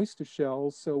measuring oyster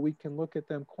shells so we can look at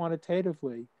them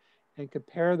quantitatively and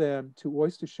compare them to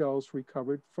oyster shells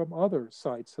recovered from other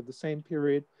sites of the same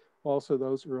period, also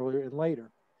those earlier and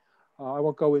later. I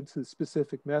won't go into the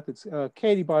specific methods.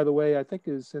 Katie, by the way, I think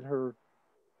is in her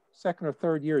second or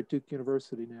third year at Duke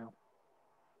University now.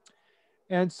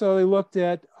 And so they looked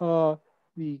at the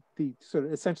sort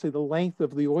of essentially the length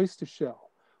of the oyster shell.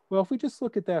 Well, if we just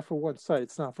look at that for one site,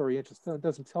 it's not very interesting. It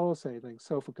doesn't tell us anything.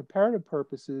 So for comparative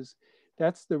purposes,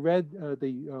 that's the red,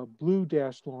 blue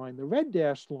dashed line. The red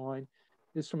dashed line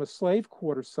is from a slave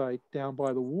quarter site down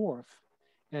by the wharf,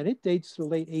 and it dates to the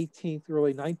late 18th,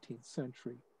 early 19th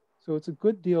century. So it's a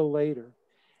good deal later.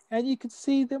 And you can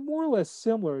see they're more or less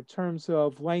similar in terms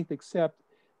of length, except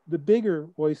the bigger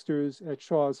oysters at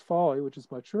Shaws Folly, which is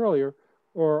much earlier,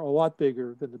 are a lot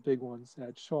bigger than the big ones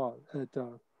at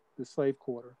the slave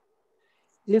quarter.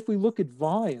 If we look at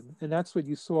volume, and that's what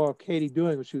you saw Katie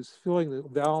doing when she was filling the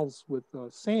valves with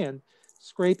sand,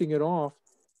 scraping it off,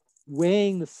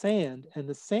 weighing the sand, and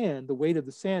the sand, the weight of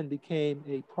the sand became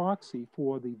a proxy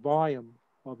for the volume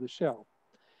of the shell.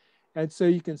 And so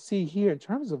you can see here, in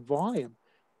terms of volume,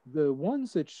 the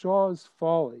ones at Shaws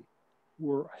Folly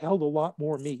held a lot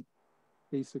more meat,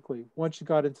 basically, once you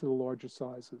got into the larger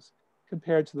sizes,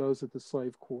 compared to those at the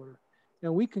slave quarter.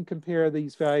 And we can compare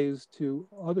these values to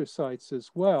other sites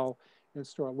as well and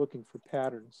start looking for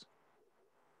patterns.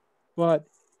 But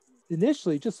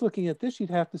initially, just looking at this,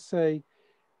 you'd have to say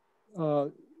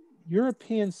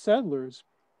European settlers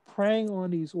preying on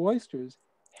these oysters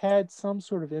had some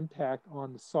sort of impact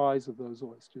on the size of those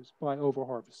oysters by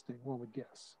overharvesting, one would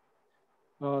guess.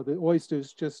 The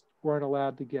oysters just weren't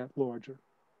allowed to get larger.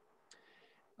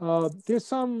 There's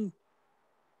some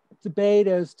debate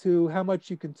as to how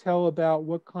much you can tell about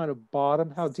what kind of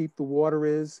bottom, how deep the water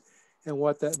is, and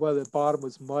whether the bottom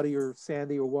was muddy or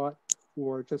sandy or what,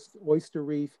 or just oyster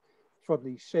reef from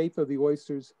the shape of the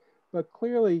oysters. But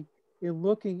clearly, in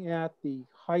looking at the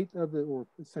height of or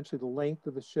essentially the length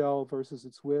of the shell versus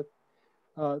its width,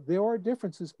 there are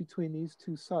differences between these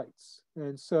two sites.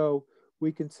 And so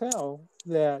we can tell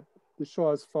that the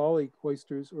Shaws Folly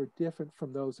oysters are different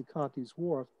from those at Contees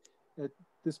Wharf. At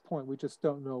this point, we just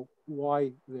don't know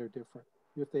why they're different,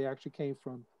 if they actually came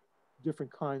from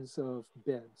different kinds of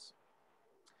beds.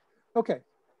 Okay,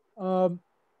 so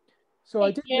hey,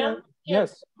 I did Jim,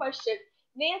 yes. Question.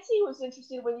 Nancy was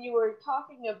interested when you were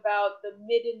talking about the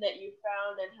midden that you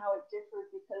found and how it differed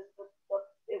because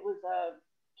it was a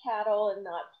cattle and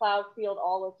not plowed field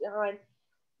all the time.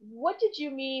 What did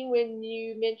you mean when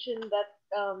you mentioned that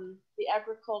the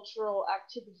agricultural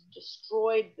activity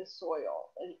destroyed the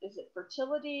soil? Is it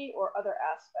fertility or other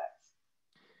aspects?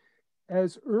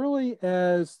 As early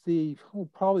as the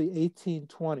probably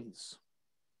 1820s,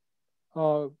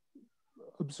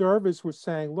 observers were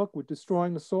saying, look, we're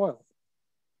destroying the soil.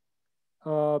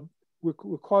 We're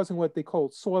causing what they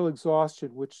call soil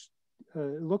exhaustion, which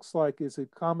it looks like is a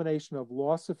combination of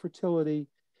loss of fertility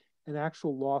and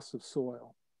actual loss of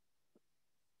soil.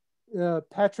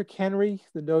 Patrick Henry,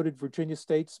 the noted Virginia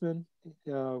statesman,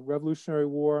 Revolutionary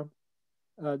War,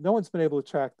 no one's been able to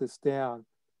track this down,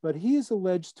 but he is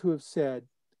alleged to have said,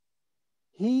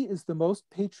 he is the most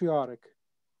patriotic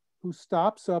who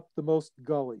stops up the most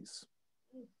gullies.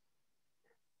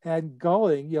 And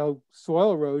gulling,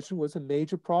 soil erosion was a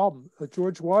major problem.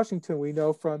 George Washington, we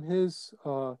know from his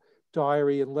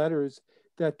diary and letters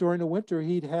that during the winter,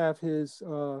 he'd have his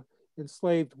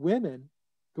enslaved women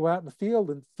go out in the field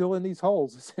and fill in these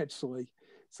holes, essentially.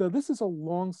 So this is a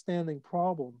long-standing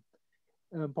problem.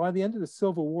 By the end of the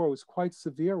Civil War, it was quite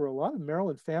severe, where a lot of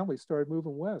Maryland families started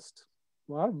moving west.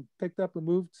 A lot of them picked up and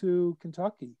moved to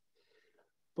Kentucky.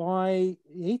 By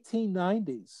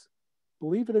 1890s,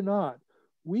 believe it or not,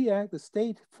 the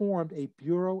state formed a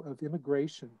Bureau of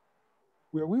Immigration,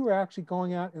 where we were actually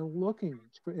going out and looking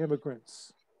for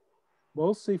immigrants,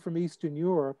 mostly from Eastern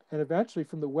Europe and eventually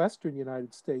from the Western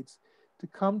United States, to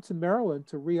come to Maryland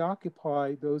to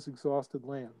reoccupy those exhausted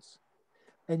lands.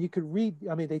 And you could read,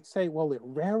 they'd say, well, there are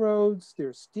railroads,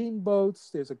 there's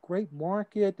steamboats, there's a great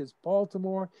market, there's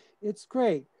Baltimore, it's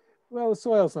great. Well, the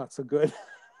soil's not so good.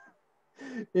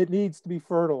 It needs to be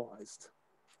fertilized.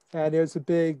 And there's a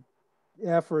big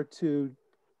effort to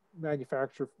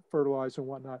manufacture fertilizer and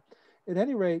whatnot. At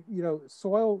any rate,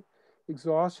 soil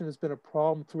exhaustion has been a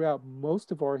problem throughout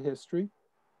most of our history.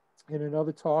 In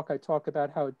another talk, I talk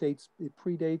about how it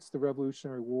predates the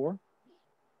Revolutionary War.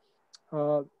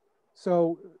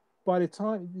 So by the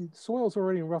time the soil's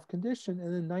already in rough condition,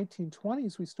 and in the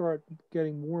 1920s, we start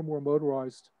getting more and more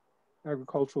motorized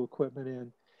agricultural equipment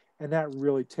in, and that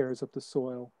really tears up the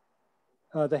soil.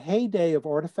 The heyday of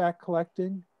artifact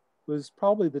collecting was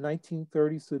probably the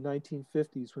 1930s to the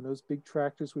 1950s, when those big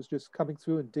tractors was just coming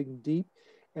through and digging deep,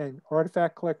 and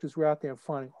artifact collectors were out there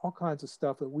finding all kinds of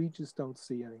stuff that we just don't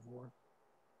see anymore.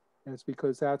 And it's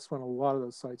because that's when a lot of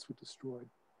those sites were destroyed.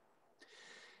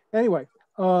 Anyway,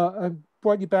 I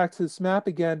brought you back to this map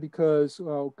again because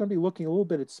we're going to be looking a little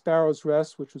bit at Sparrows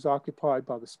Rest, which was occupied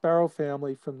by the Sparrow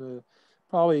family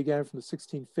probably again from the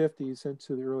 1650s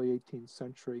into the early 18th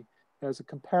century as a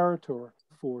comparator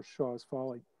for Shaws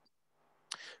Folly.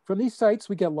 From these sites,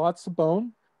 we get lots of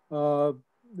bone.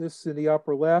 This in the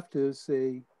upper left is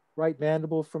a right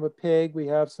mandible from a pig. We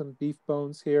have some beef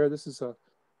bones here. This is a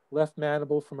left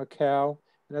mandible from a cow,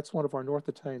 and that's one of our North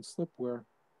Italian slipware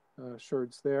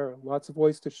sherds there. Lots of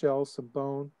oyster shells, some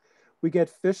bone. We get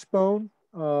fish bone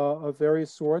of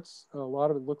various sorts. A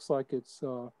lot of it looks like it's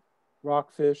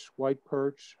rockfish, white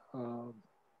perch,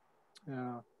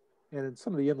 and in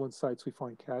some of the inland sites we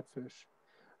find catfish.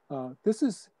 This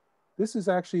is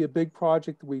actually a big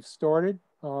project that we've started.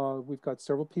 We've got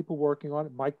several people working on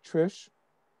it. Mike Trish,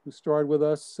 who started with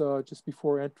us just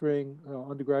before entering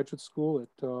undergraduate school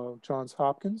at Johns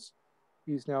Hopkins.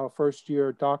 He's now a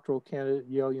first-year doctoral candidate at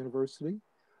Yale University.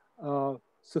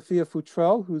 Sophia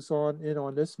Futrell, who's in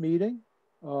on this meeting,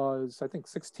 is I think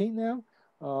 16 now,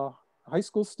 a high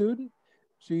school student.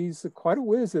 She's quite a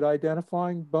whiz at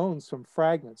identifying bones from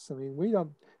fragments.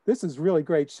 This is really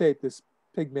great shape, this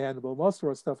pig mandible. Most of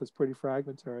our stuff is pretty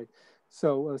fragmentary.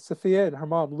 So Sophia and her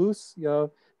mom, Luce,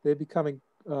 they're becoming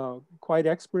quite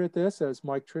expert at this, as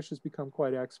Mike Trish has become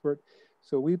quite expert.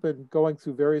 So we've been going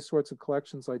through various sorts of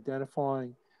collections,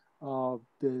 identifying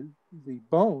the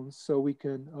bones, so we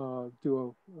can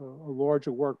do a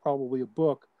larger work, probably a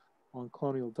book on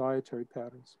colonial dietary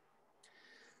patterns.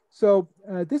 So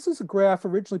this is a graph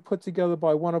originally put together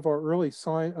by one of our early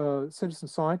citizen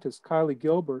scientists, Kylie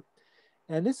Gilbert.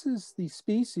 And this is the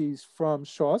species from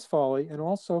Shaws Folly and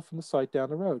also from the site down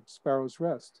the road, Sparrows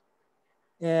Rest.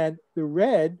 And the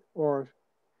red, or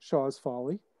Shaws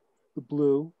Folly, the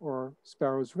blue, or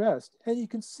Sparrows Rest. And you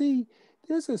can see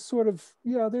there's a sort of,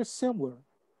 they're similar.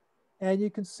 And you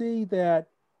can see that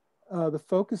the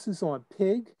focus is on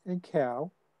pig and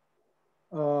cow,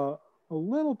 a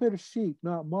little bit of sheep,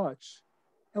 not much.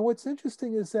 And what's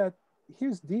interesting is that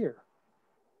here's deer,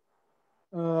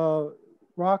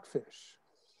 rockfish,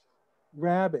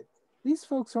 rabbit. These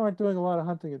folks aren't doing a lot of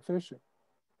hunting and fishing.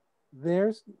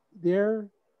 They're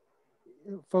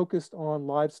focused on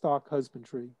livestock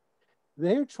husbandry.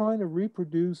 They're trying to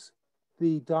reproduce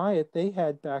the diet they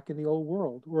had back in the old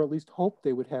world, or at least hoped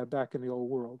they would have back in the old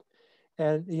world.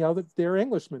 And, they're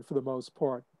Englishmen for the most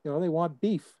part. They want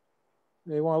beef.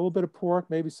 They want a little bit of pork,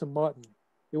 maybe some mutton.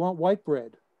 They want white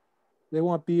bread. They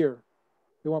want beer.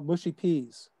 They want mushy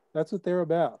peas. That's what they're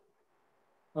about.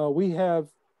 We have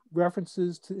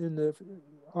references in the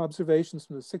observations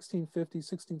from the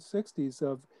 1650s, 1660s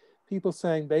of people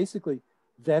saying basically,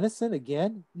 venison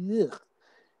again? Ugh.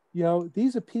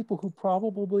 These are people who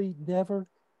probably never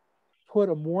put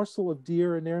a morsel of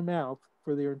deer in their mouth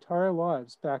for their entire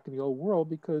lives back in the old world,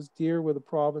 because deer were the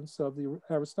province of the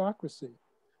aristocracy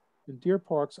and deer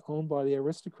parks owned by the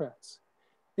aristocrats.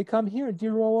 They come here and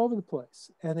deer are all over the place,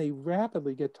 and they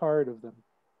rapidly get tired of them.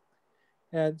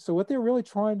 And so what they're really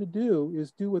trying to do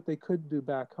is do what they couldn't do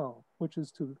back home, which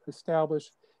is to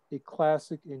establish a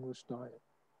classic English diet.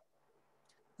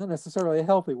 Not necessarily a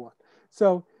healthy one.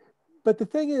 So, but the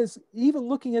thing is, even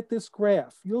looking at this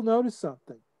graph, you'll notice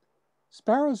something.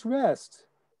 Sparrows rest.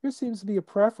 There seems to be a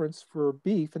preference for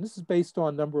beef, and this is based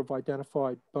on number of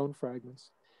identified bone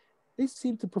fragments. They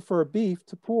seem to prefer beef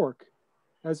to pork,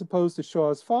 as opposed to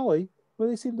Shaws Folly, where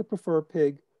they seem to prefer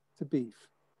pig to beef.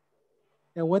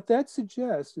 And what that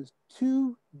suggests is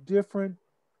two different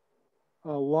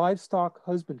livestock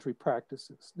husbandry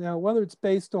practices. Now, whether it's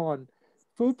based on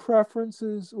food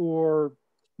preferences or,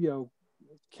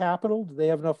 capital, do they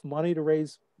have enough money to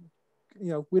raise,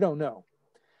 we don't know.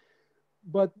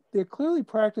 But they're clearly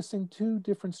practicing two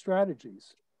different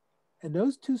strategies. And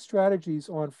those two strategies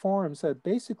on farms that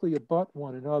basically abut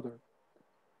one another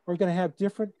are going to have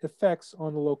different effects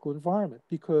on the local environment,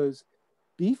 because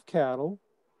beef cattle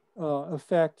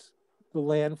affect the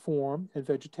landform and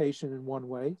vegetation in one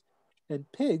way,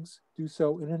 and pigs do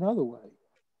so in another way.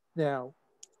 Now,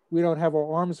 we don't have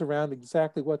our arms around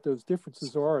exactly what those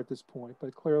differences are at this point,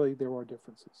 but clearly there are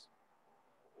differences.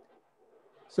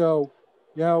 So,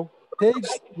 pig,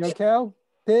 cow,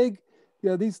 pig,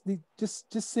 these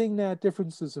just seeing that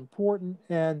difference is important.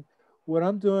 And what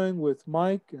I'm doing with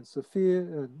Mike and Sophia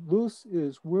and Luce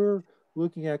is we're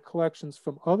looking at collections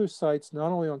from other sites,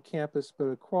 not only on campus, but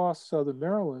across Southern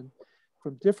Maryland,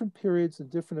 from different periods and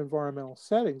different environmental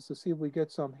settings, to see if we get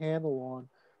some handle on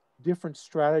different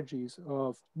strategies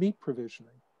of meat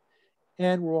provisioning.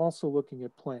 And we're also looking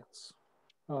at plants.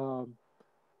 I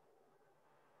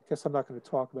guess I'm not going to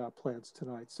talk about plants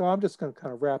tonight. So I'm just going to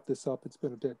kind of wrap this up. It's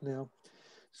been a bit now.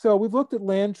 So we've looked at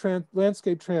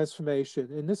landscape transformation.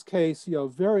 In this case,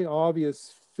 very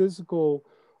obvious physical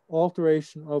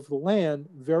alteration of the land,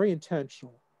 very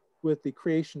intentional, with the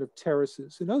creation of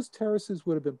terraces. And those terraces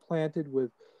would have been planted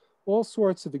with all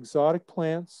sorts of exotic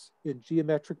plants in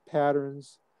geometric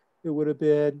patterns. It would have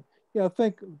been,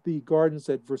 think the gardens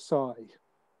at Versailles.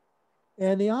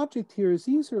 And the object here is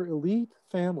these are elite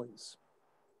families.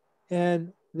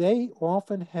 And they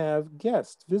often have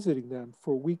guests visiting them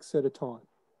for weeks at a time.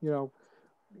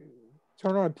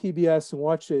 Turn on PBS and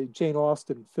watch a Jane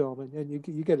Austen film, and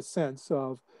you get a sense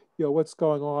of what's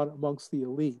going on amongst the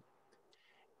elite.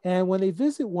 And when they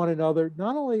visit one another,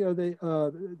 not only are they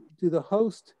do the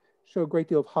host show a great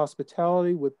deal of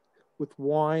hospitality with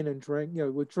wine and drink,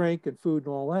 with drink and food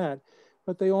and all that,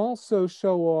 but they also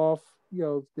show off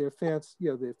their fancy,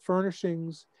 their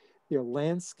furnishings, their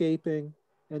landscaping,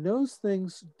 and those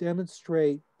things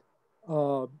demonstrate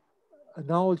a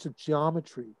knowledge of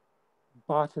geometry,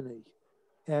 botany,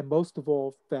 and most of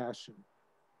all, fashion.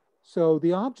 So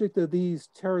the object of these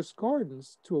terrace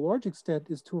gardens, to a large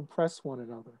extent, is to impress one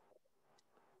another.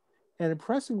 And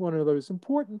impressing one another is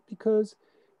important because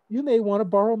you may want to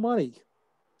borrow money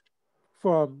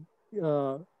from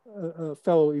a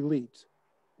fellow elite,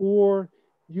 or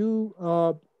you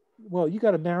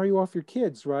got to marry off your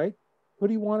kids, right? Who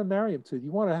do you want to marry them to? Do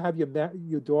you want to have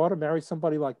your daughter marry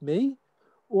somebody like me?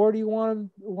 Or do you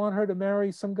want her to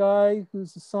marry some guy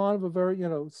who's the son of a very,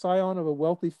 scion of a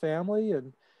wealthy family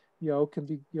and, can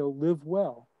be, live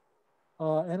well?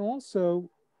 And also,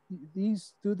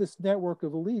 through this network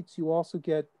of elites, you also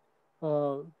get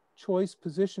choice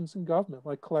positions in government,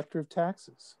 like collector of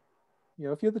taxes.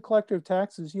 If you're the collector of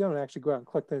taxes, you don't actually go out and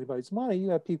collect anybody's money.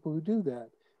 You have people who do that,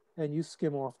 and you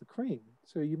skim off the cream.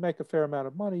 So you make a fair amount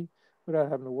of money without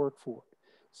having to work for it.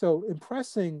 So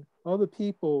impressing other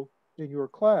people in your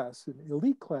class, an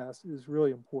elite class, is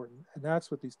really important. And that's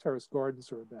what these terrace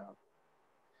gardens are about.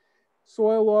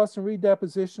 Soil loss and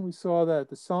redeposition, we saw that at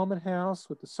the Sellman House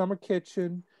with the summer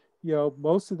kitchen.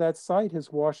 Most of that site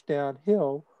has washed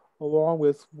downhill along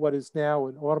with what is now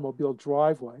an automobile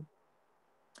driveway.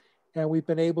 And we've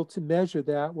been able to measure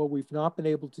that. What we've not been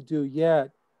able to do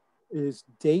yet is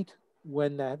date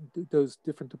when those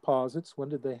different deposits, when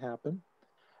did they happen?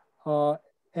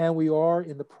 And we are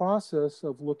in the process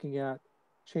of looking at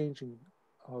changing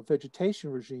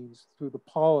vegetation regimes through the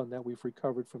pollen that we've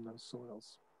recovered from those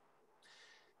soils.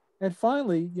 And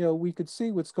finally, we could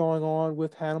see what's going on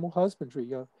with animal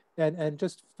husbandry and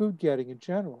just food getting in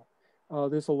general.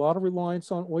 There's a lot of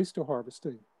reliance on oyster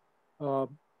harvesting.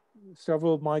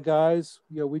 Several of my guys,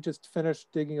 we just finished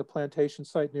digging a plantation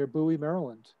site near Bowie,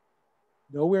 Maryland.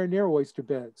 Nowhere near oyster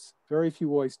beds, very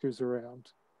few oysters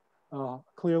around.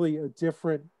 Clearly a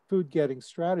different food getting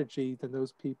strategy than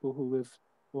those people who live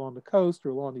along the coast or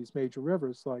along these major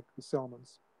rivers like the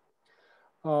Sellmans.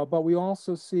 But we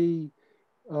also see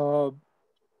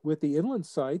with the inland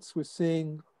sites, we're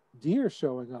seeing deer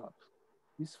showing up.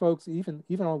 These folks, even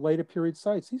on later period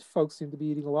sites, these folks seem to be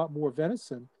eating a lot more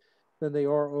venison than they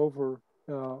are over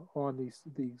on these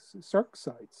SERC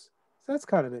sites. So that's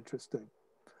kind of interesting.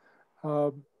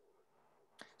 So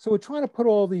we're trying to put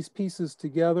all these pieces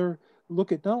together,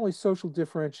 look at not only social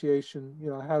differentiation,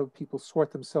 how do people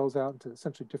sort themselves out into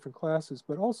essentially different classes,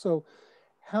 but also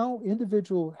how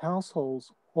individual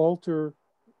households alter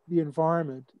the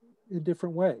environment in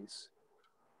different ways.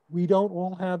 We don't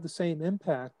all have the same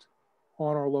impact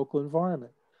on our local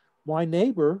environment. My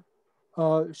neighbor,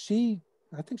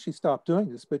 I think she stopped doing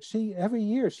this, but every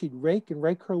year she'd rake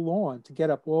her lawn to get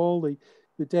up all the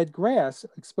dead grass,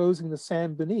 exposing the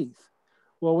sand beneath.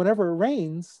 Well, whenever it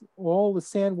rains, all the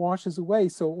sand washes away.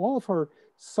 So all of her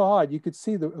sod, you could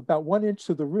see about 1 inch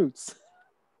of the roots.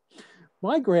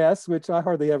 My grass, which I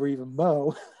hardly ever even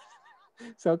mow,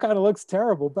 so it kind of looks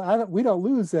terrible, but we don't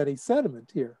lose any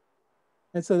sediment here.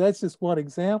 And so that's just one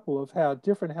example of how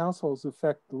different households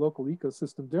affect the local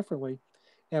ecosystem differently.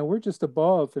 And we're just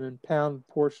above an impounded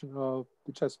portion of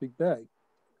the Chesapeake Bay,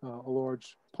 a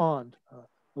large pond,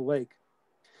 a lake.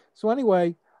 So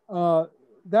anyway,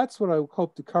 that's what I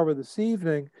hope to cover this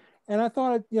evening. And I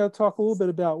thought I'd talk a little bit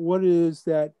about what it is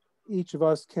that each of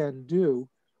us can do.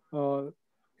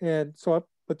 And so I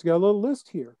put together a little list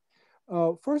here.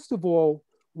 First of all,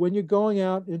 when you're going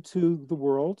out into the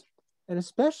world, and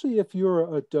especially if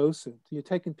you're a docent, you're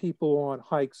taking people on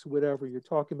hikes, whatever, you're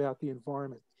talking about the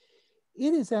environment,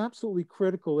 it is absolutely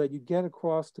critical that you get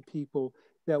across to people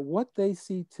that what they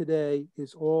see today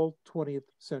is all 20th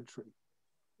century.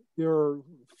 There are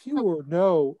few or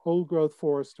no old growth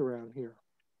forests around here.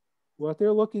 What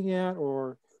they're looking at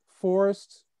are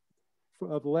forests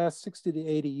of the last 60 to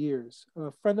 80 years.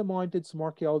 A friend of mine did some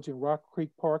archaeology in Rock Creek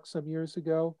Park some years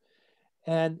ago,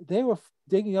 and they were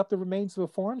digging up the remains of a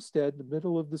farmstead in the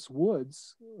middle of this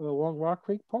woods along Rock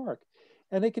Creek Park.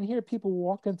 And they can hear people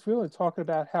walking through and talking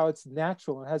about how it's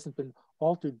natural and hasn't been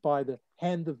altered by the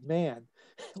hand of man.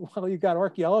 While you got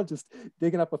archaeologists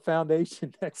digging up a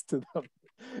foundation next to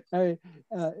them.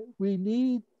 We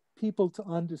need people to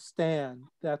understand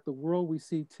that the world we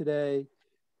see today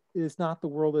is not the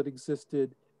world that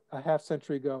existed a half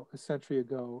century ago, a century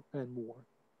ago, and more.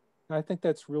 And I think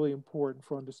that's really important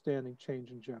for understanding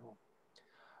change in general.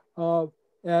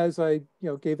 As I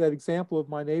gave that example of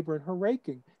my neighbor and her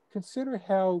raking, consider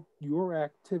how your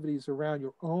activities around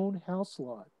your own house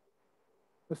lot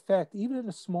affect, even in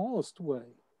the smallest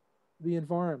way, the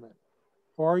environment.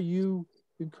 Are you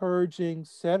encouraging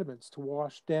sediments to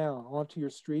wash down onto your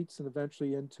streets and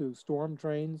eventually into storm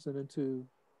drains and into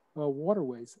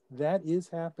waterways? That is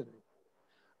happening.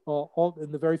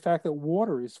 And the very fact that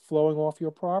water is flowing off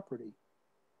your property,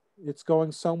 it's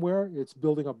going somewhere, it's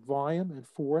building up volume and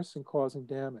force and causing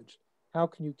damage. How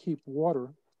can you keep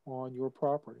water on your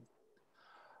property?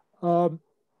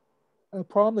 A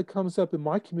problem that comes up in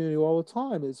my community all the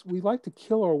time is we like to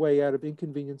kill our way out of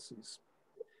inconveniences.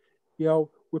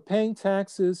 We're paying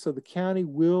taxes, so the county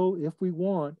will, if we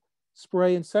want,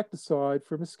 spray insecticide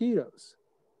for mosquitoes.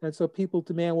 And so people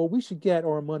demand, well, we should get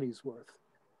our money's worth.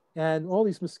 And all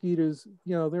these mosquitoes,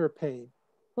 they're a pain.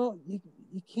 Well, you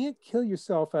can't kill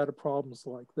yourself out of problems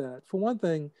like that. For one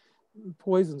thing,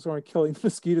 poisons aren't killing the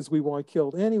mosquitoes we want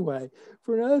killed anyway.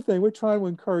 For another thing, we're trying to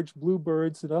encourage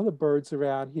bluebirds and other birds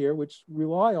around here, which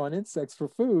rely on insects for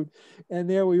food. And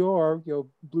there we are,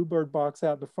 bluebird box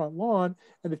out in the front lawn,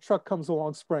 and the truck comes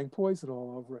along spraying poison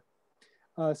all over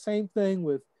it. Same thing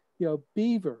with,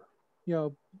 beaver.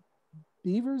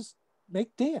 Beavers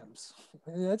make dams.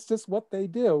 And that's just what they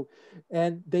do.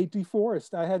 And they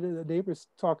deforest. I had a neighbor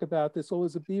talk about this. Oh,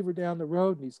 there's a beaver down the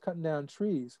road and he's cutting down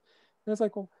trees. And I was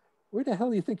like, well, where the hell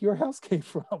do you think your house came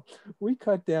from? We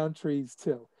cut down trees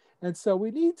too. And so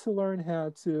we need to learn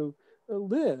how to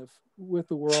live with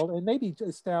the world and maybe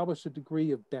establish a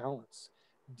degree of balance.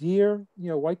 Deer,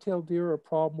 white-tailed deer are a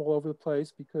problem all over the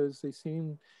place because they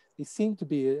seem to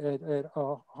be at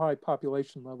high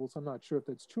population levels. I'm not sure if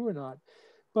that's true or not.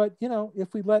 But,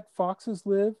 if we let foxes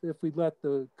live, if we let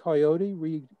the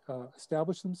coyote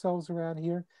establish themselves around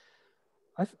here,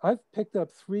 I've picked up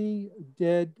 3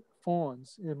 dead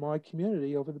fawns in my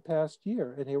community over the past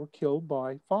year, and they were killed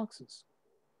by foxes.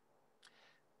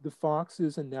 The fox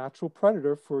is a natural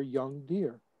predator for young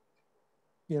deer.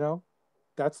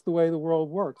 That's the way the world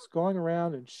works. Going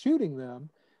around and shooting them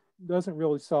doesn't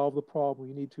really solve the problem.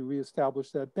 We need to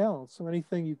reestablish that balance. So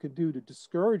anything you can do to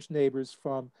discourage neighbors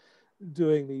from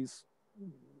doing these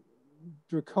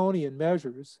draconian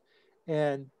measures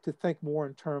and to think more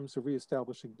in terms of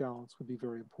reestablishing balance would be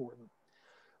very important.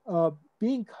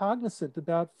 Being cognizant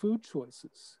about food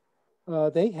choices.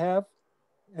 They have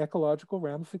ecological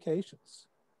ramifications.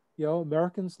 You know,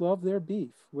 Americans love their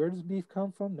beef. Where does beef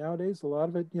come from? Nowadays, a lot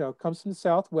of it, you know, comes from the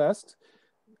Southwest.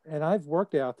 And I've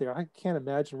worked out there. I can't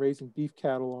imagine raising beef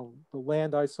cattle on the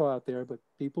land I saw out there, but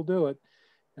people do it.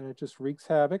 And it just wreaks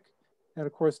havoc. And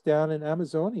of course, down in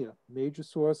Amazonia, major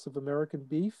source of American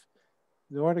beef.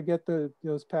 In order to get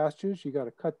those pastures, you got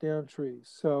to cut down trees.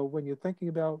 So when you're thinking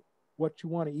about what you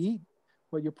want to eat,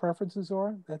 what your preferences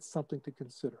are, that's something to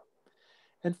consider.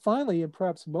 And finally, and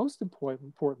perhaps most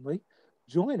importantly,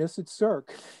 join us at SERC.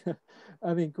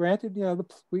 I mean, granted, you know,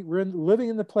 we're living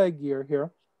in the plague year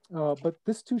here, but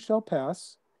this too shall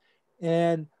pass.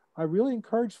 And I really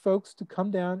encourage folks to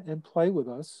come down and play with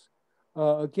us.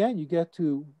 Again, you get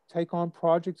to take on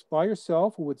projects by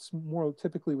yourself or with more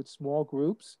typically with small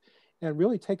groups, and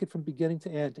really take it from beginning to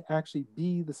end to actually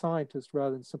be the scientist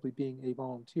rather than simply being a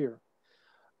volunteer.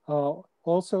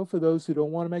 Also, for those who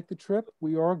don't want to make the trip,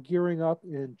 we are gearing up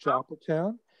in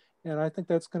Jopletown, and I think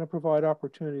that's going to provide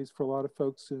opportunities for a lot of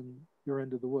folks in your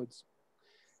end of the woods.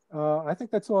 I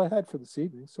think that's all I had for this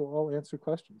evening, so I'll answer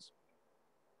questions.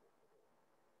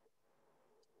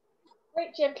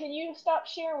 Great, Jim. Can you stop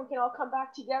sharing? We can all come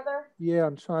back together. Yeah,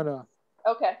 I'm trying to.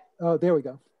 Okay. Oh, there we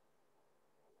go.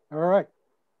 All right.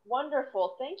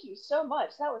 Wonderful. Thank you so much.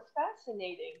 That was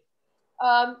fascinating.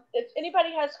 If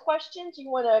anybody has questions, you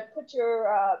want to put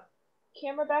your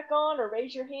camera back on or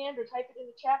raise your hand or type it in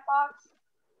the chat box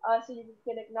so you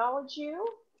can acknowledge you.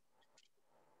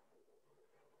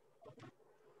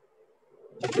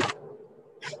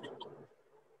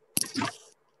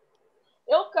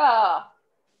 Ilka.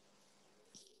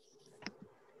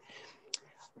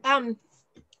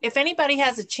 If anybody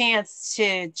has a chance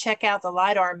to check out the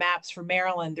LIDAR maps for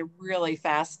Maryland, they're really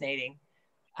fascinating.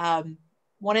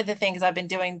 One of the things I've been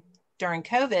doing during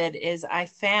COVID is I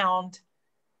found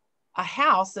a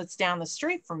house that's down the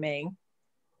street from me.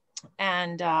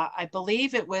 And I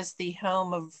believe it was the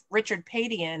home of Richard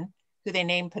Padian, who they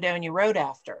named Padonia Road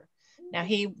after. Now,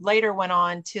 he later went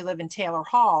on to live in Taylor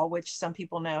Hall, which some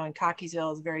people know in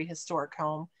Cockeysville is a very historic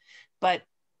home. But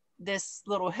this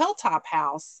little hilltop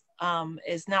house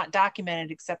is not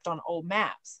documented except on old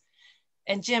maps.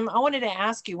 And Jim, I wanted to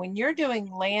ask you, when you're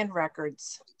doing land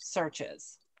records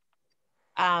searches,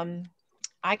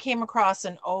 I came across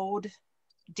an old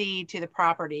deed to the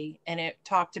property, and it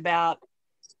talked about,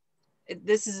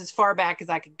 this is as far back as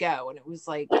I could go, and it was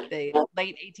like the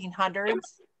late 1800s.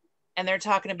 And they're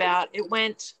talking about,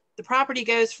 the property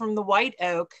goes from the white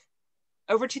oak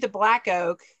over to the black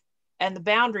oak and the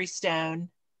boundary stone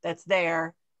that's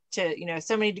there to, you know,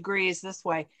 so many degrees this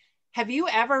way. Have you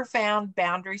ever found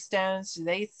boundary stones? Do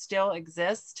they still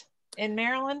exist in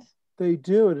Maryland? They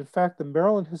do. And in fact, the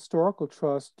Maryland Historical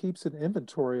Trust keeps an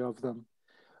inventory of them.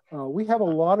 We have a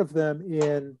lot of them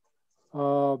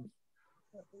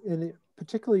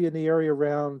particularly in the area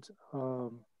around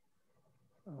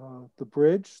the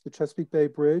bridge, the Chesapeake Bay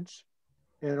Bridge,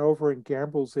 and over in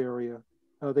Gambril's area.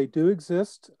 They do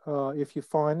exist. If you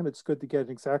find them, it's good to get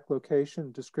an exact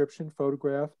location, description,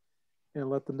 photograph, and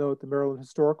let them know at the Maryland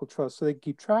Historical Trust so they can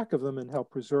keep track of them and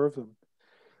help preserve them.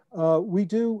 I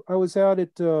was out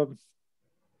at,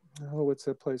 what's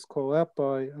that place called? Out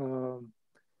by,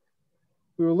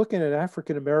 we were looking at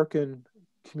African-American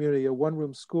community, a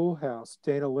one-room schoolhouse,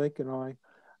 Dana Link and I,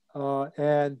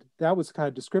 and that was the kind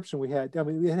of description we had. I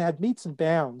mean, it had meets and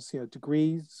bounds, you know,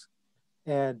 degrees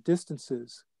and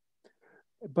distances,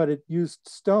 but it used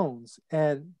stones.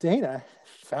 And Dana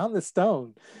found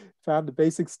the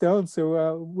basic stone.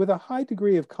 So with a high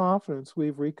degree of confidence,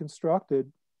 we've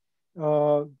reconstructed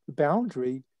the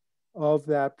boundary of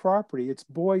that property. It's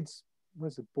Boyd's, what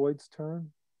is it, Boyd's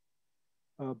Turn?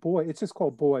 It's just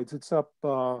called Boyd's. It's up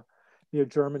near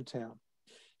Germantown.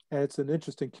 And it's an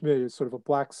interesting community. It's sort of a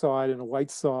black side and a white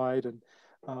side, and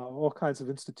all kinds of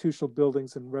institutional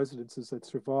buildings and residences that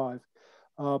survive.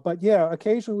 But yeah,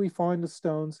 occasionally we find the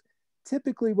stones.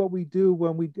 Typically what we do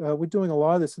when we're doing a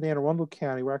lot of this in Anne Arundel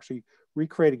County, we're actually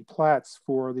recreating plats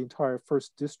for the entire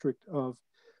first district of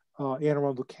Anne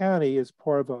Arundel County as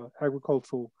part of an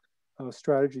agricultural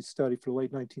strategy study for the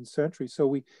late 19th century. So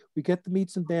we get the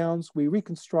meets and bounds, we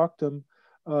reconstruct them,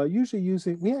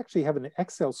 usually we actually have an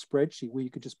Excel spreadsheet where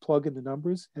you could just plug in the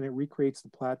numbers and it recreates the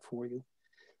plat for you.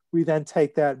 We then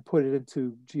take that and put it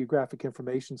into geographic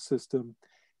information system.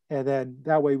 And then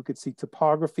that way we could see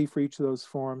topography for each of those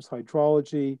farms,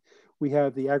 hydrology. We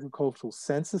have the agricultural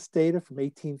census data from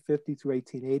 1850 through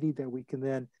 1880 that we can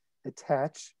then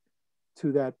attach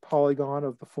to that polygon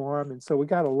of the farm. And so we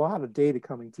got a lot of data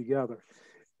coming together.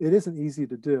 It isn't easy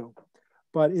to do,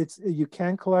 but you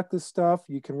can collect this stuff.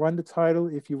 You can run the title.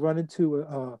 If you run into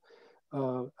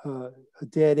a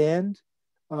dead end,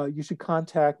 you should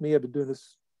contact me. I've been doing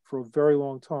this for a very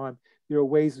long time, there are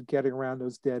ways of getting around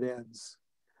those dead ends.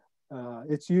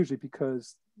 It's usually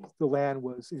because the land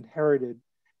was inherited.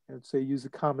 And so you use a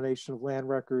combination of land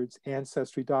records,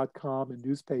 ancestry.com and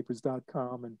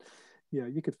newspapers.com, and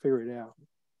you could figure it out.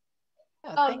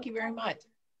 Thank you very much.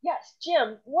 Yes,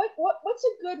 Jim, what's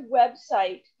a good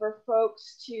website for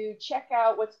folks to check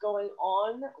out what's going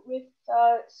on with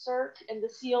SERC and the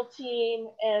SEAL team,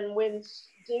 and when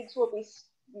digs will be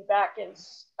back and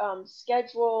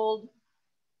scheduled?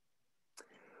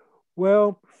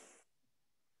 Well,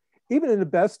 even in the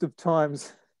best of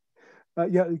times,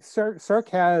 SERC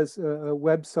has a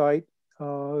website.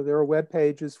 There are web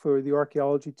pages for the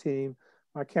archaeology team.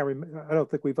 I can't remember. I don't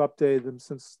think we've updated them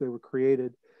since they were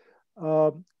created.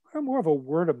 We're more of a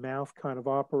word of mouth kind of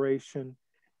operation,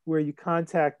 where you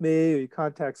contact me or you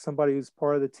contact somebody who's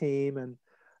part of the team, and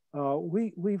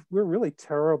we're really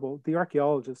terrible. The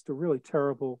archaeologists are really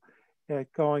terrible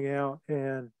at going out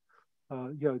and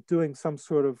doing some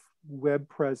sort of web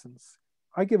presence.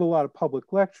 I give a lot of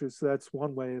public lectures, so that's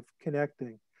one way of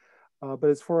connecting. But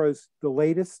as far as the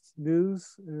latest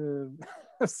news,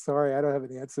 sorry, I don't have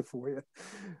an answer for you.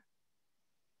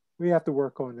 We have to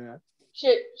work on that.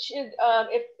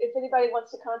 If anybody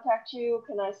wants to contact you,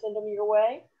 can I send them your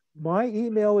way? My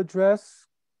email address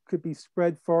could be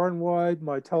spread far and wide.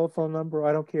 My telephone number,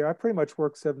 I don't care. I pretty much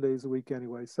work 7 days a week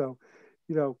anyway. So,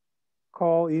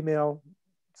 call, email,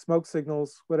 smoke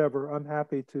signals, whatever. I'm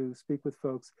happy to speak with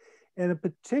folks. And I'm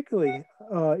particularly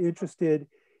interested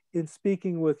in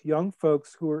speaking with young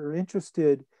folks who are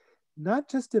interested not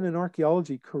just in an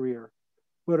archaeology career,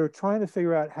 but are trying to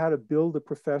figure out how to build a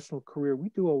professional career. We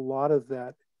do a lot of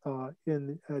that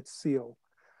at SEAL.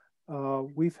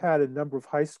 We've had a number of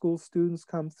high school students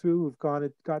come through who've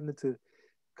gotten into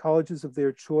colleges of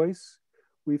their choice.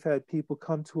 We've had people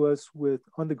come to us with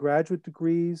undergraduate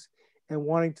degrees and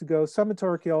wanting to go, some into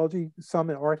archaeology, some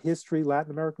in art history,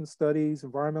 Latin American studies,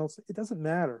 environmental, it doesn't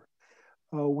matter.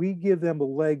 We give them a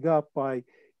leg up by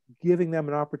giving them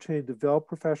an opportunity to develop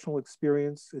professional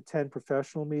experience, attend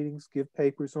professional meetings, give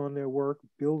papers on their work,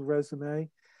 build resume,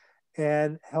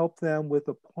 and help them with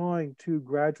applying to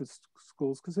graduate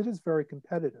schools, because it is very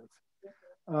competitive.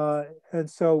 And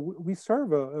so we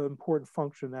serve an important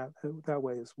function that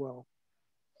way as well.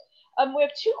 We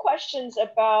have two questions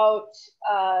about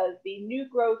the new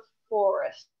growth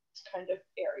forest kind of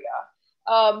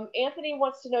area. Anthony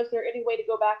wants to know, is there any way to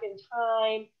go back in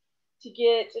time to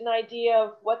get an idea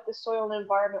of what the soil and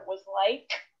environment was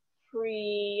like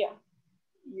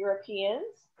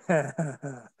pre-Europeans?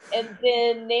 And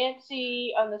then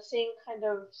Nancy, on the same kind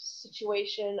of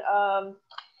situation,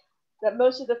 that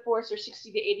most of the forests are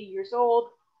 60 to 80 years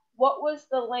old. What was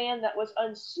the land that was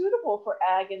unsuitable for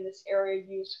ag in this area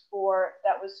used for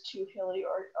that was too hilly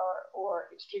or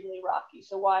extremely rocky?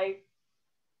 So why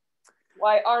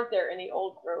aren't there any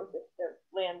old growth if the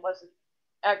land wasn't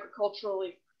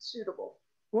agriculturally suitable?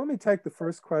 Well, let me take the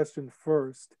first question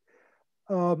first.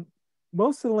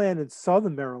 Most of the land in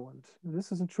southern Maryland, and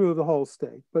this isn't true of the whole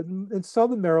state, but in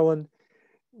southern Maryland,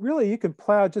 really you can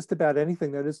plow just about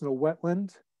anything that isn't a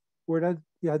wetland, where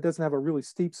it doesn't have a really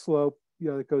steep slope,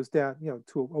 that goes down,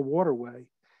 to a waterway.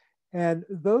 And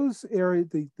those areas,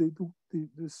 the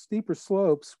steeper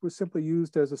slopes were simply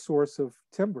used as a source of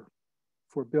timber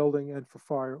for building and for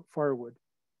firewood.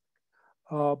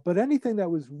 But anything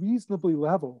that was reasonably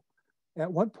level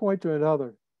at one point or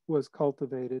another was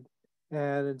cultivated.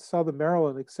 And in southern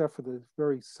Maryland, except for the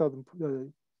very southern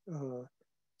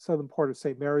part of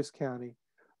St. Mary's County,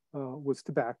 was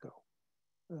tobacco.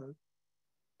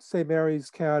 St.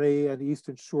 Mary's County and the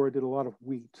Eastern Shore did a lot of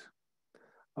wheat.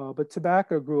 But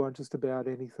tobacco grew on just about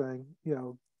anything.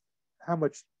 How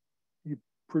much you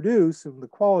produce and the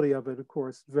quality of it, of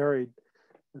course, varied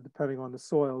depending on the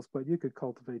soils, but you could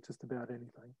cultivate just about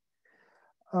anything.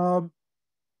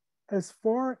 As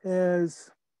far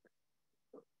as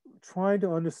trying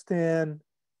to understand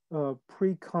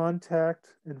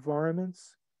pre-contact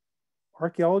environments,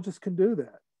 archaeologists can do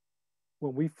that.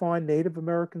 When we find Native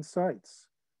American sites,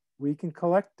 we can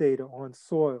collect data on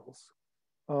soils.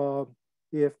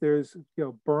 If there's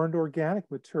burned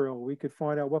organic material, we could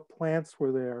find out what plants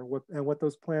were there and what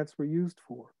those plants were used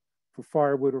for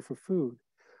firewood or for food.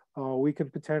 We can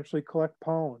potentially collect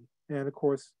pollen and, of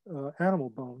course, animal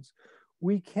bones.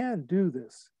 We can do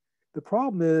this. The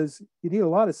problem is you need a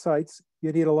lot of sites,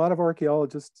 you need a lot of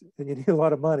archaeologists, and you need a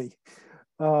lot of money.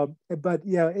 But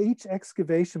each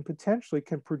excavation potentially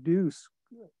can produce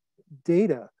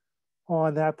data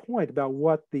on that point about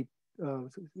what the,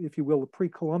 if you will, the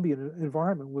pre-Columbian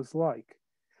environment was like.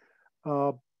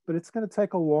 But it's going to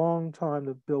take a long time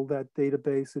to build that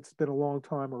database. It's been a long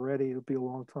time already. It'll be a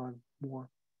long time more.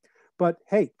 But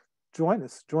hey, join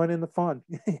us, join in the fun,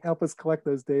 help us collect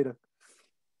those data.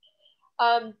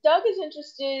 Doug is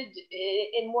interested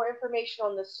in more information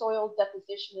on the soil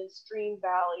deposition in stream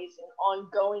valleys and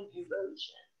ongoing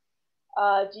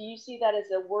erosion. Do you see that as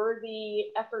a worthy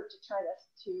effort to try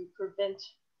to prevent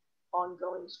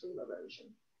ongoing stream erosion?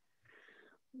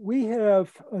 We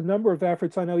have a number of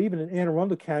efforts. I know even in Anne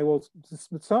Arundel County, well, the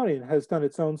Smithsonian has done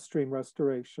its own stream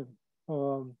restoration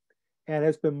and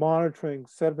has been monitoring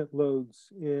sediment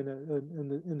loads in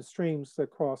the streams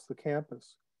that cross the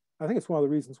campus. I think it's one of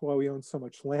the reasons why we own so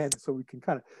much land, so we can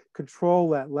kind of control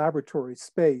that laboratory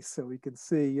space so we can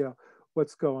see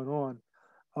what's going on.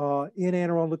 In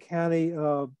Anne Arundel County,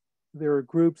 there are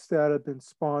groups that have been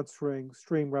sponsoring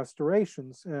stream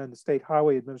restorations, and the State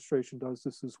Highway Administration does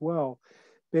this as well,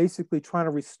 basically trying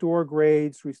to restore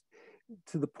grades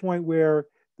to the point where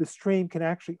the stream can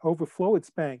actually overflow its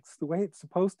banks the way it's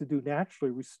supposed to do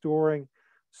naturally, restoring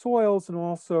soils and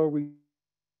also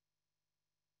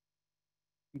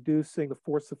reducing the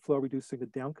force of flow, reducing the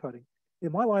downcutting.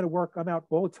 In my line of work, I'm out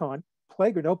all the time,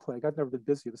 plague or no plague. I've never been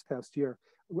busier this past year.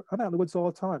 I'm out in the woods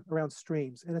all the time around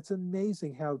streams, and it's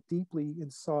amazing how deeply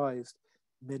incised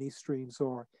many streams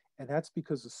are. And that's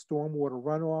because of stormwater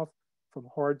runoff from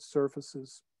hard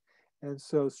surfaces. And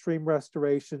so stream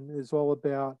restoration is all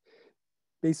about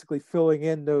basically filling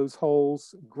in those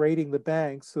holes, grading the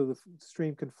banks so the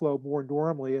stream can flow more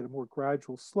normally at a more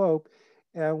gradual slope,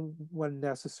 and when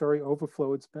necessary,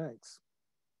 overflow its banks.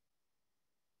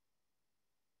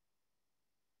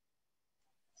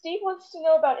 Steve wants to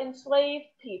know about enslaved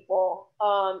people.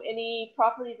 Any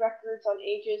property records on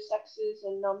ages, sexes,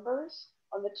 and numbers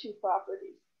on the two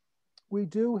properties? We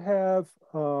do have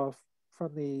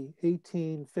from the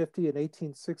 1850 and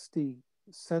 1860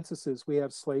 censuses, we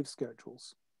have slave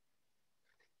schedules.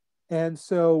 And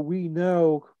so we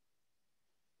know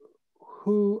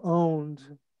who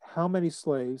owned how many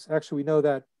slaves. Actually, we know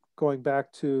that going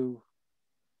back to,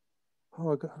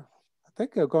 I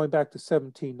think going back to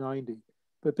 1790.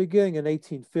 But beginning in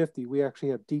 1850, we actually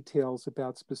have details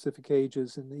about specific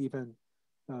ages and even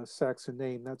sex and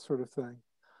name, that sort of thing.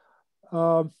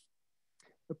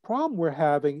 The problem we're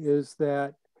having is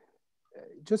that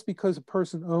just because a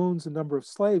person owns a number of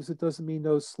slaves, it doesn't mean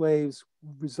those slaves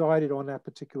resided on that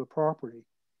particular property.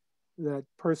 That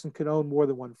person could own more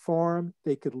than one farm.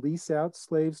 They could lease out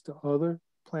slaves to other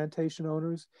plantation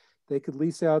owners. They could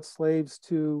lease out slaves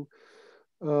to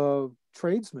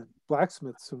tradesmen,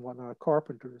 blacksmiths and whatnot,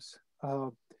 carpenters.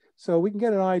 So we can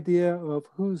get an idea of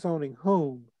who's owning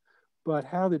whom, but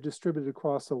how they're distributed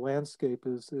across the landscape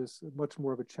is much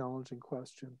more of a challenging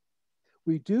question.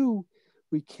 We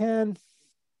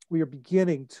are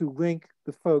beginning to link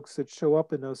the folks that show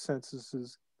up in those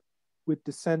censuses with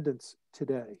descendants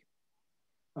today.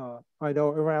 I know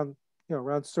around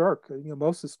SERC,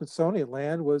 most of the Smithsonian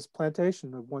land was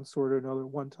plantation of one sort or another at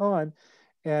one time,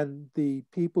 and the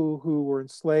people who were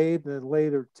enslaved and then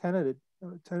later tenanted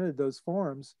those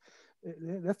farms,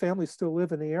 their families still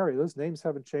live in the area. Those names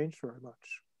haven't changed very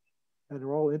much, and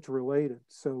they're all interrelated.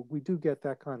 So we do get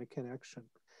that kind of connection.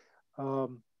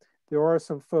 There are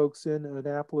some folks in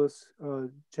Annapolis.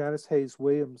 Janice Hayes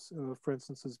Williams, for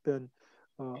instance, has been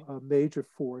a major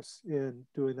force in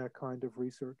doing that kind of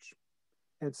research.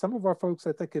 And some of our folks,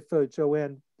 I think if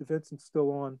Joanne DeVincent's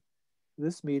still on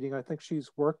this meeting, I think she's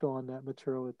worked on that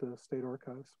material at the State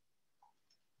Archives.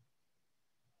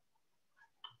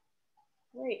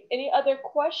 Great. Any other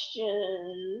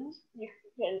questions? You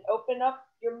can open up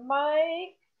your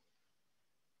mic.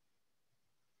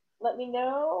 Let me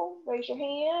know. Raise your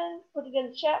hand. Put it in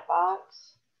the chat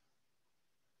box.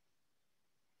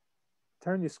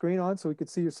 Turn your screen on so we could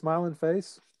see your smiling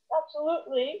face.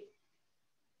 Absolutely.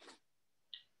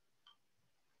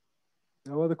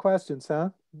 No other questions, huh?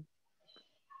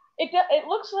 It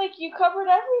looks like you covered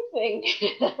everything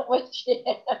with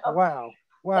Jim. Wow.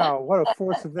 Wow. What a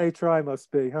force of nature I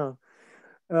must be, huh?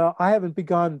 I haven't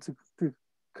begun to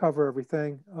cover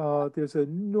everything. There's an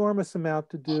enormous amount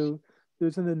to do.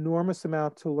 There's an enormous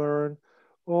amount to learn.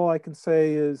 All I can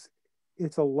say is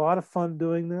it's a lot of fun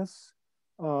doing this.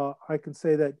 I can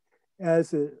say that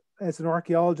as an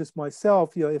archaeologist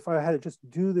myself, if I had to just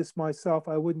do this myself,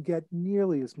 I wouldn't get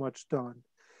nearly as much done.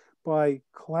 By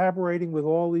collaborating with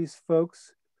all these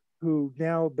folks who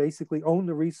now basically own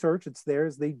the research, it's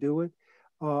theirs, they do it.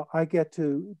 I get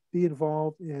to be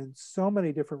involved in so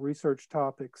many different research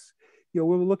topics.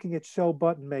 We're looking at shell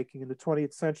button making in the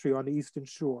 20th century on the Eastern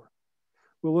Shore.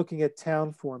 We're looking at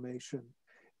town formation.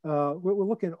 We're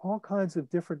looking at all kinds of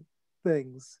different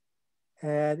things.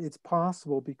 And it's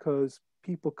possible because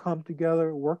people come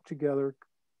together, work together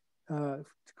to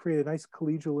create a nice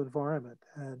collegial environment.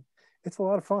 And it's a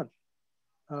lot of fun.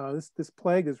 This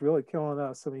plague is really killing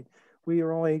us. I mean,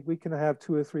 we can have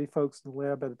 2 or 3 folks in the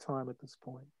lab at a time at this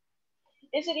point.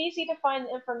 Is it easy to find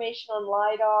information on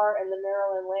LIDAR and the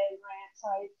Maryland land grant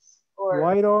sites? Or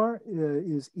LIDAR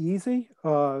is easy.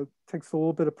 Takes a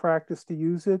little bit of practice to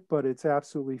use it, but it's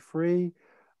absolutely free.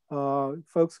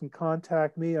 Folks can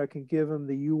contact me. I can give them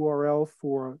the URL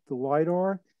for the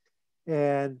LIDAR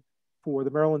and for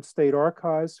the Maryland State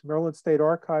Archives. Maryland State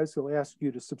Archives will ask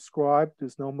you to subscribe.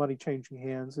 There's no money changing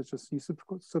hands. It's just you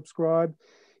subscribe,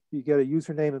 you get a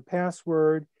username and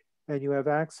password, and you have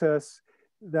access.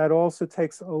 That also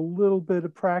takes a little bit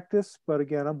of practice, but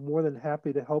again, I'm more than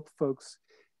happy to help folks.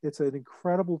 It's an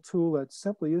incredible tool that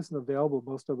simply isn't available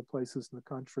most other places in the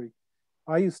country.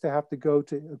 I used to have to go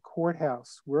to a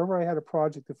courthouse, wherever I had a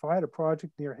project. If I had a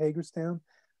project near Hagerstown,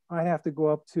 I'd have to go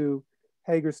up to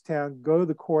Hagerstown, go to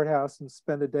the courthouse and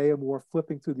spend a day or more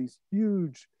flipping through these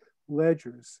huge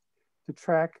ledgers to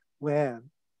track land,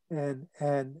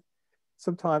 and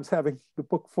sometimes having the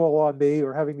book fall on me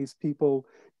or having these people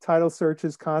title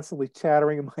searches constantly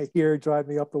chattering in my ear, drive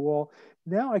me up the wall.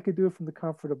 Now I could do it from the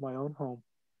comfort of my own home.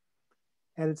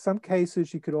 And in some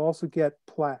cases, you could also get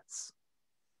plats,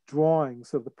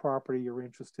 drawings of the property you're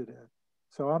interested in.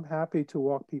 So I'm happy to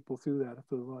walk people through that if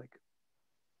they like.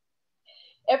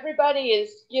 Everybody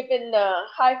is given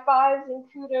high fives and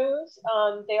kudos.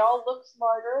 They all look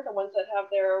smarter, the ones that have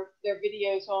their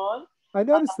videos on. I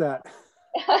noticed that.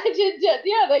 I did,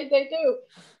 yeah, they do.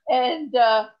 And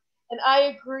I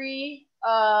agree.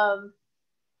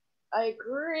 I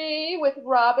agree with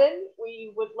Robin.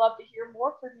 We would love to hear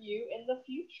more from you in the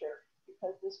future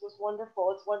because this was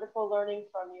wonderful. It's wonderful learning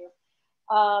from you.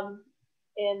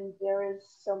 And there is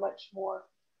so much more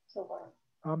to learn.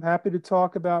 I'm happy to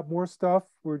talk about more stuff.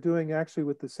 We're doing actually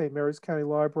with the St. Mary's County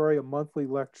Library a monthly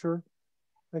lecture.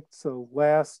 I think it's the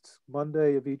last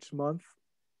Monday of each month.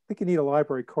 I think you need a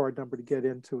library card number to get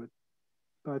into it.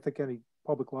 I think any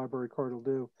public library card will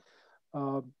do.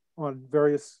 On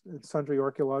various and sundry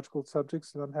archaeological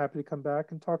subjects, and I'm happy to come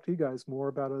back and talk to you guys more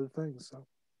about other things. So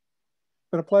it's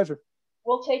been a pleasure.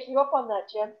 We'll take you up on that,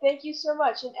 Jim. Thank you so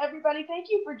much. And everybody, thank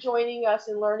you for joining us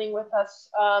and learning with us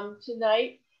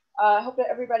tonight. I hope that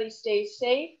everybody stays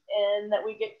safe and that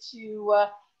we get to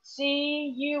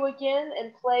see you again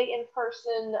and play in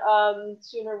person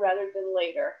sooner rather than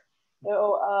later.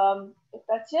 So if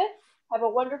that's it, have a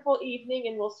wonderful evening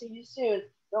and we'll see you soon.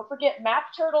 Don't forget map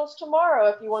turtles tomorrow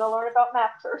if you want to learn about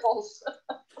map turtles.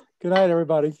 Good night,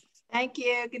 everybody. Thank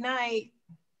you. Good night.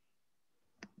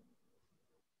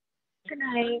 Good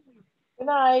night. Good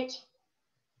night.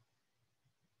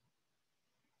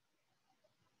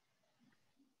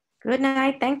 Good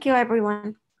night. Thank you,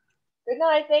 everyone. Good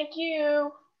night. Thank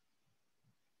you.